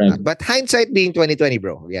 and Right. whatnot. But hindsight being 2020,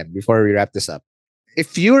 bro. Again, before we wrap this up,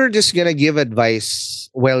 if you're just gonna give advice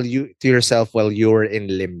to yourself while you're in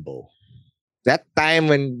limbo, that time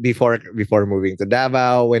when before moving to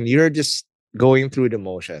Davao, when you're just going through the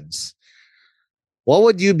motions, what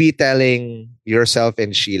would you be telling yourself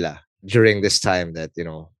and Sheila during this time that,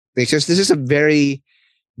 because this is a very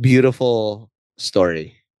beautiful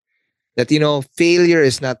story that, failure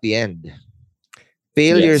is not the end.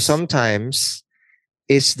 Failure Yes. sometimes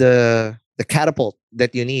is the catapult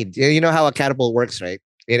that you need. You know how a catapult works, right?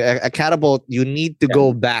 In a catapult, you need to Yeah.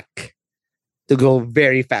 go back to go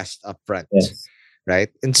very fast up front, Yes. right?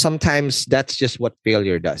 And sometimes that's just what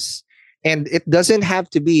failure does. And it doesn't have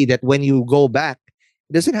to be that when you go back,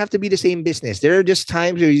 it doesn't have to be the same business. There are just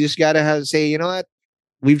times where you just gotta say, you know what,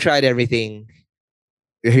 we've tried everything.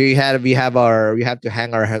 We have to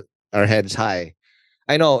hang our heads high.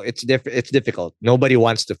 I know it's difficult. Nobody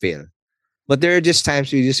wants to fail. But there are just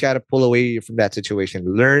times where you just gotta pull away from that situation.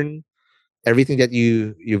 Learn everything that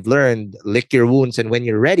you've learned, lick your wounds, and when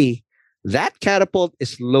you're ready, that catapult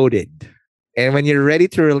is loaded. And when you're ready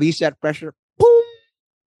to release that pressure, boom,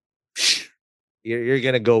 you're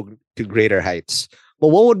gonna go to greater heights. But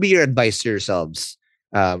what would be your advice to yourselves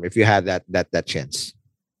if you had that chance?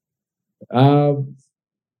 Um,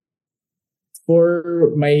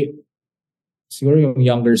 for my siguro yung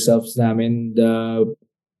younger selves namin, the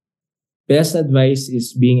best advice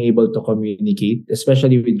is being able to communicate,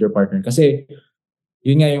 especially with your partner. Kasi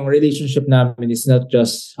yun nga, yung relationship namin is not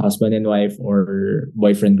just husband and wife or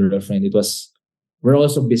boyfriend, girlfriend. We're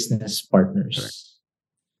also business partners. Correct.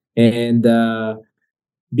 And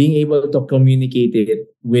being able to communicate it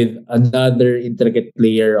with another intricate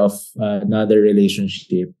layer of another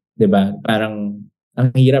relationship, diba? Parang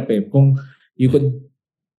ang hirap eh. Kung you could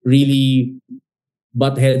really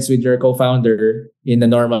butt heads with your co-founder in a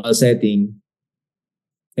normal setting,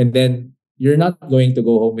 and then you're not going to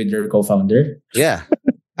go home with your co-founder. Yeah.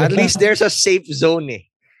 At least there's a safe zone. May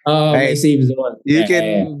Right. safe zone. You Yeah, can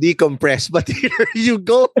yeah. decompress, but here you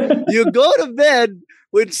go to bed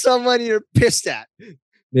with someone you're pissed at.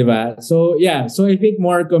 Diba? So yeah, so I think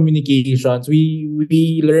more communications.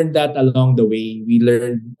 We learned that along the way. We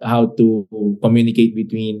learned how to communicate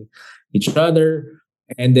between each other,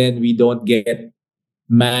 and then we don't get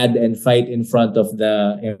mad and fight in front of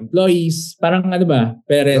the employees. Parang ano ba,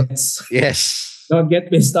 parents Yes. don't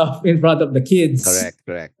get pissed off in front of the kids.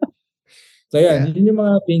 Correct. So yeah, Yeah. yun yung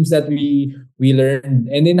mga things that we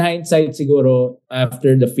learned. And in hindsight siguro,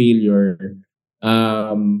 after the failure,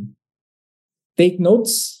 take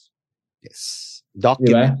notes. Yes. Diba?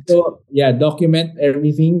 Document. So yeah, document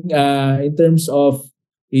everything. In terms of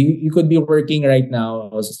you could be working right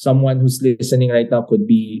now. Someone who's listening right now could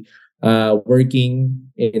be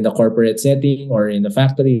working in the corporate setting or in the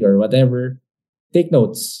factory or whatever. Take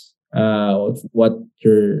notes of what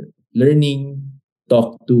you're learning.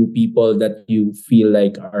 Talk to people that you feel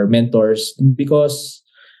like are mentors, because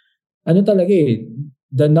ano talaga eh,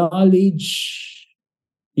 the knowledge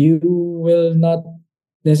you will not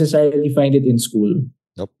necessarily find it in school.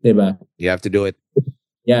 Nope. Diba? You have to do it.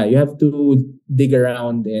 Yeah, you have to dig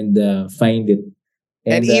around and find it.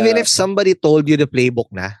 And even if somebody told you the playbook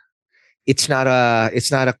na, it's not a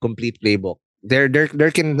complete playbook. There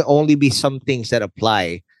can only be some things that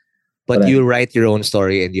apply, but Correct. you write your own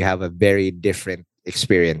story and you have a very different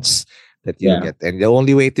experience that you'll get. And the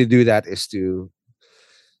only way to do that is to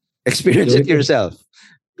experience it yourself.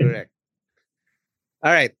 Correct.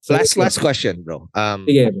 All right. Last question, bro.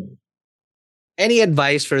 Any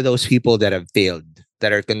advice for those people that have failed,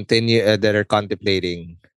 that are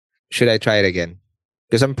contemplating, should I try it again?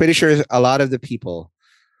 Because I'm pretty sure a lot of the people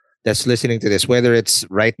that's listening to this, whether it's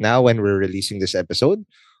right now when we're releasing this episode,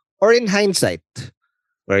 or in hindsight,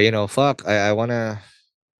 where fuck, I wanna.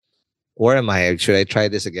 Where am I? Should I try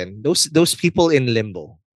this again? Those people in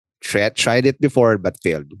limbo, tried it before but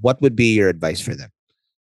failed. What would be your advice for them?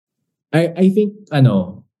 I think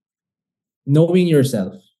knowing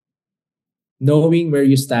yourself, knowing where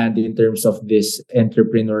you stand in terms of this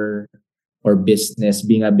entrepreneur or business,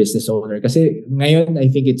 being a business owner. Kasi ngayon, I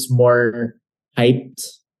think it's more hyped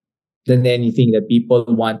than anything that people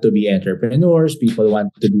want to be entrepreneurs, people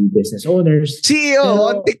want to be business owners. CEO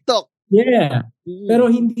on TikTok. Yeah.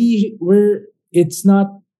 Pero it's not,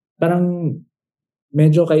 parang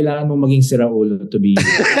medyo kailangan mo maging siraulo to be.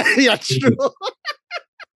 Yeah, true.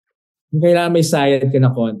 Kailangan may sayad ka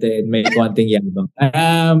na konti and may konting yabang.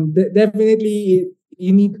 Definitely,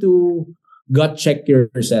 you need to gut check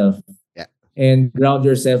yourself. Yeah. And ground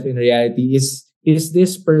yourself in reality. Is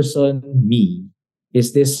this person me?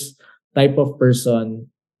 Is this type of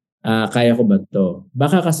person kaya ko ba to?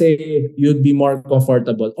 Baka kasi you'd be more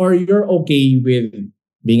comfortable or you're okay with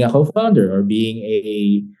being a co-founder or being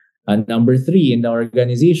a number 3 in the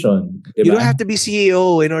organization. Diba? You don't have to be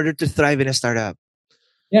CEO in order to thrive in a startup.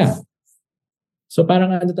 Yeah. So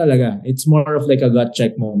parang ano talaga, it's more of like a gut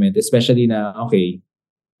check moment, especially na, okay,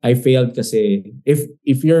 I failed kasi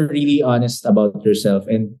if you're really honest about yourself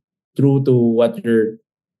and true to what you're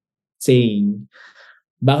saying,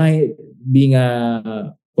 baka being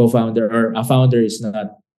a co-founder or a founder is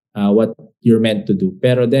not what you're meant to do.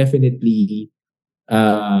 Pero definitely,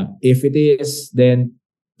 if it is, then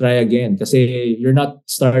try again. Kasi you're not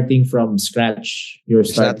starting from scratch.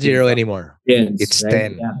 It's not 0 anymore. Yes, it's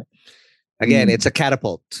right? 10. Yeah. Again, it's a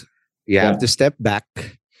catapult. You have to step back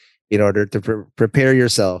in order to prepare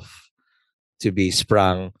yourself to be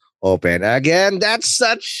sprung open. Again, that's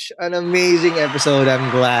such an amazing episode. I'm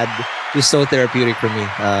glad. It's so therapeutic for me.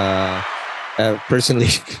 Personally,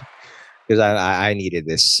 because I needed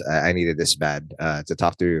this. I needed this bad to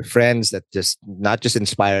talk to friends that just not just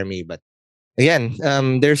inspire me, but again,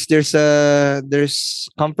 there's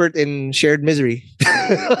comfort in shared misery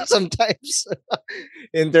sometimes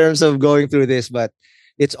in terms of going through this, but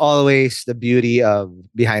it's always the beauty of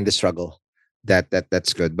behind the struggle.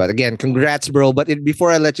 That's good. But again, congrats, bro. But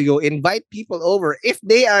before I let you go, invite people over if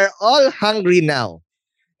they are all hungry now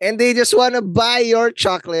and they just want to buy your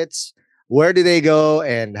chocolates. Where do they go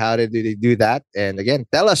and how do they do that? And again,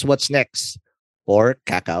 tell us what's next for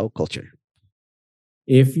Cacao Culture.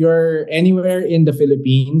 If you're anywhere in the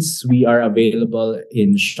Philippines, we are available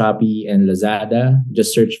in Shopee and Lazada.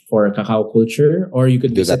 Just search for Cacao Culture, or you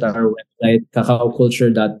could visit our website,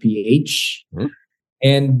 cacaoculture.ph.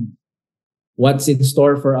 And what's in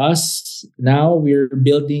store for us now? We're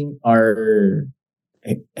building our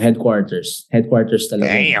headquarters. Headquarters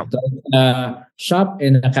talaga. Damn. Shop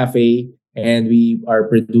and a cafe, and we are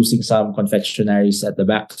producing some confectionaries at the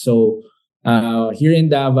back. So here in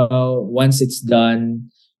Davao, once it's done,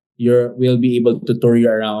 we'll be able to tour you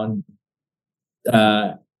around,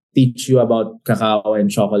 teach you about cacao and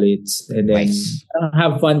chocolates, and then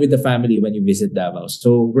have fun with the family when you visit Davao.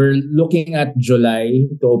 So we're looking at July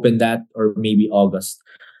to open that, or maybe August.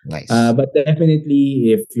 Nice. But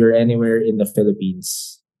definitely, if you're anywhere in the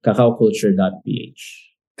Philippines, cacaoculture.ph.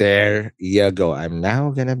 There you go. I'm now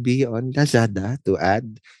gonna be on Lazada to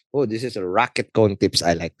add. Oh, this is a rocket cone tips.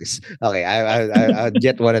 I like this. Okay, I'll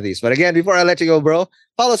get one of these. But again, before I let you go, bro,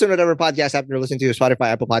 follow us on whatever podcast app you're listening to, Spotify,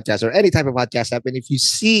 Apple Podcasts, or any type of podcast app. And if you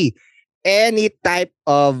see any type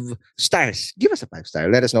of stars, give us a 5-star.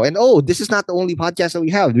 Let us know. And this is not the only podcast that we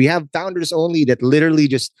have. We have Founders Only that literally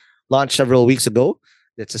just launched several weeks ago.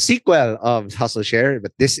 That's a sequel of Hustle Share,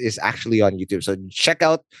 but this is actually on YouTube. So check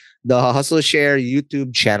out the Hustle Share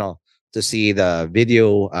YouTube channel to see the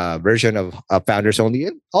video version of Founders Only.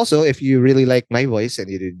 And also, if you really like my voice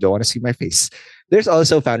and you don't want to see my face, there's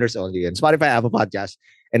also Founders Only in Spotify, Apple Podcasts,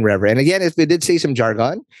 and wherever. And again, if we did say some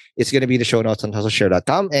jargon, it's going to be the show notes on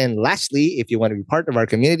hustleshare.com. And lastly, if you want to be part of our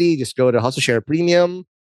community, just go to HustleShare Premium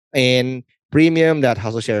and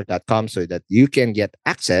premium.hustleshare.com so that you can get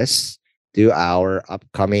access to our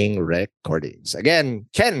upcoming recordings. Again,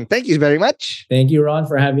 Ken, thank you very much. Thank you, Ron,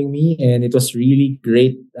 for having me. And it was really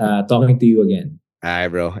great talking to you again. All right,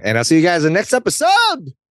 bro. And I'll see you guys in the next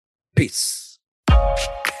episode. Peace.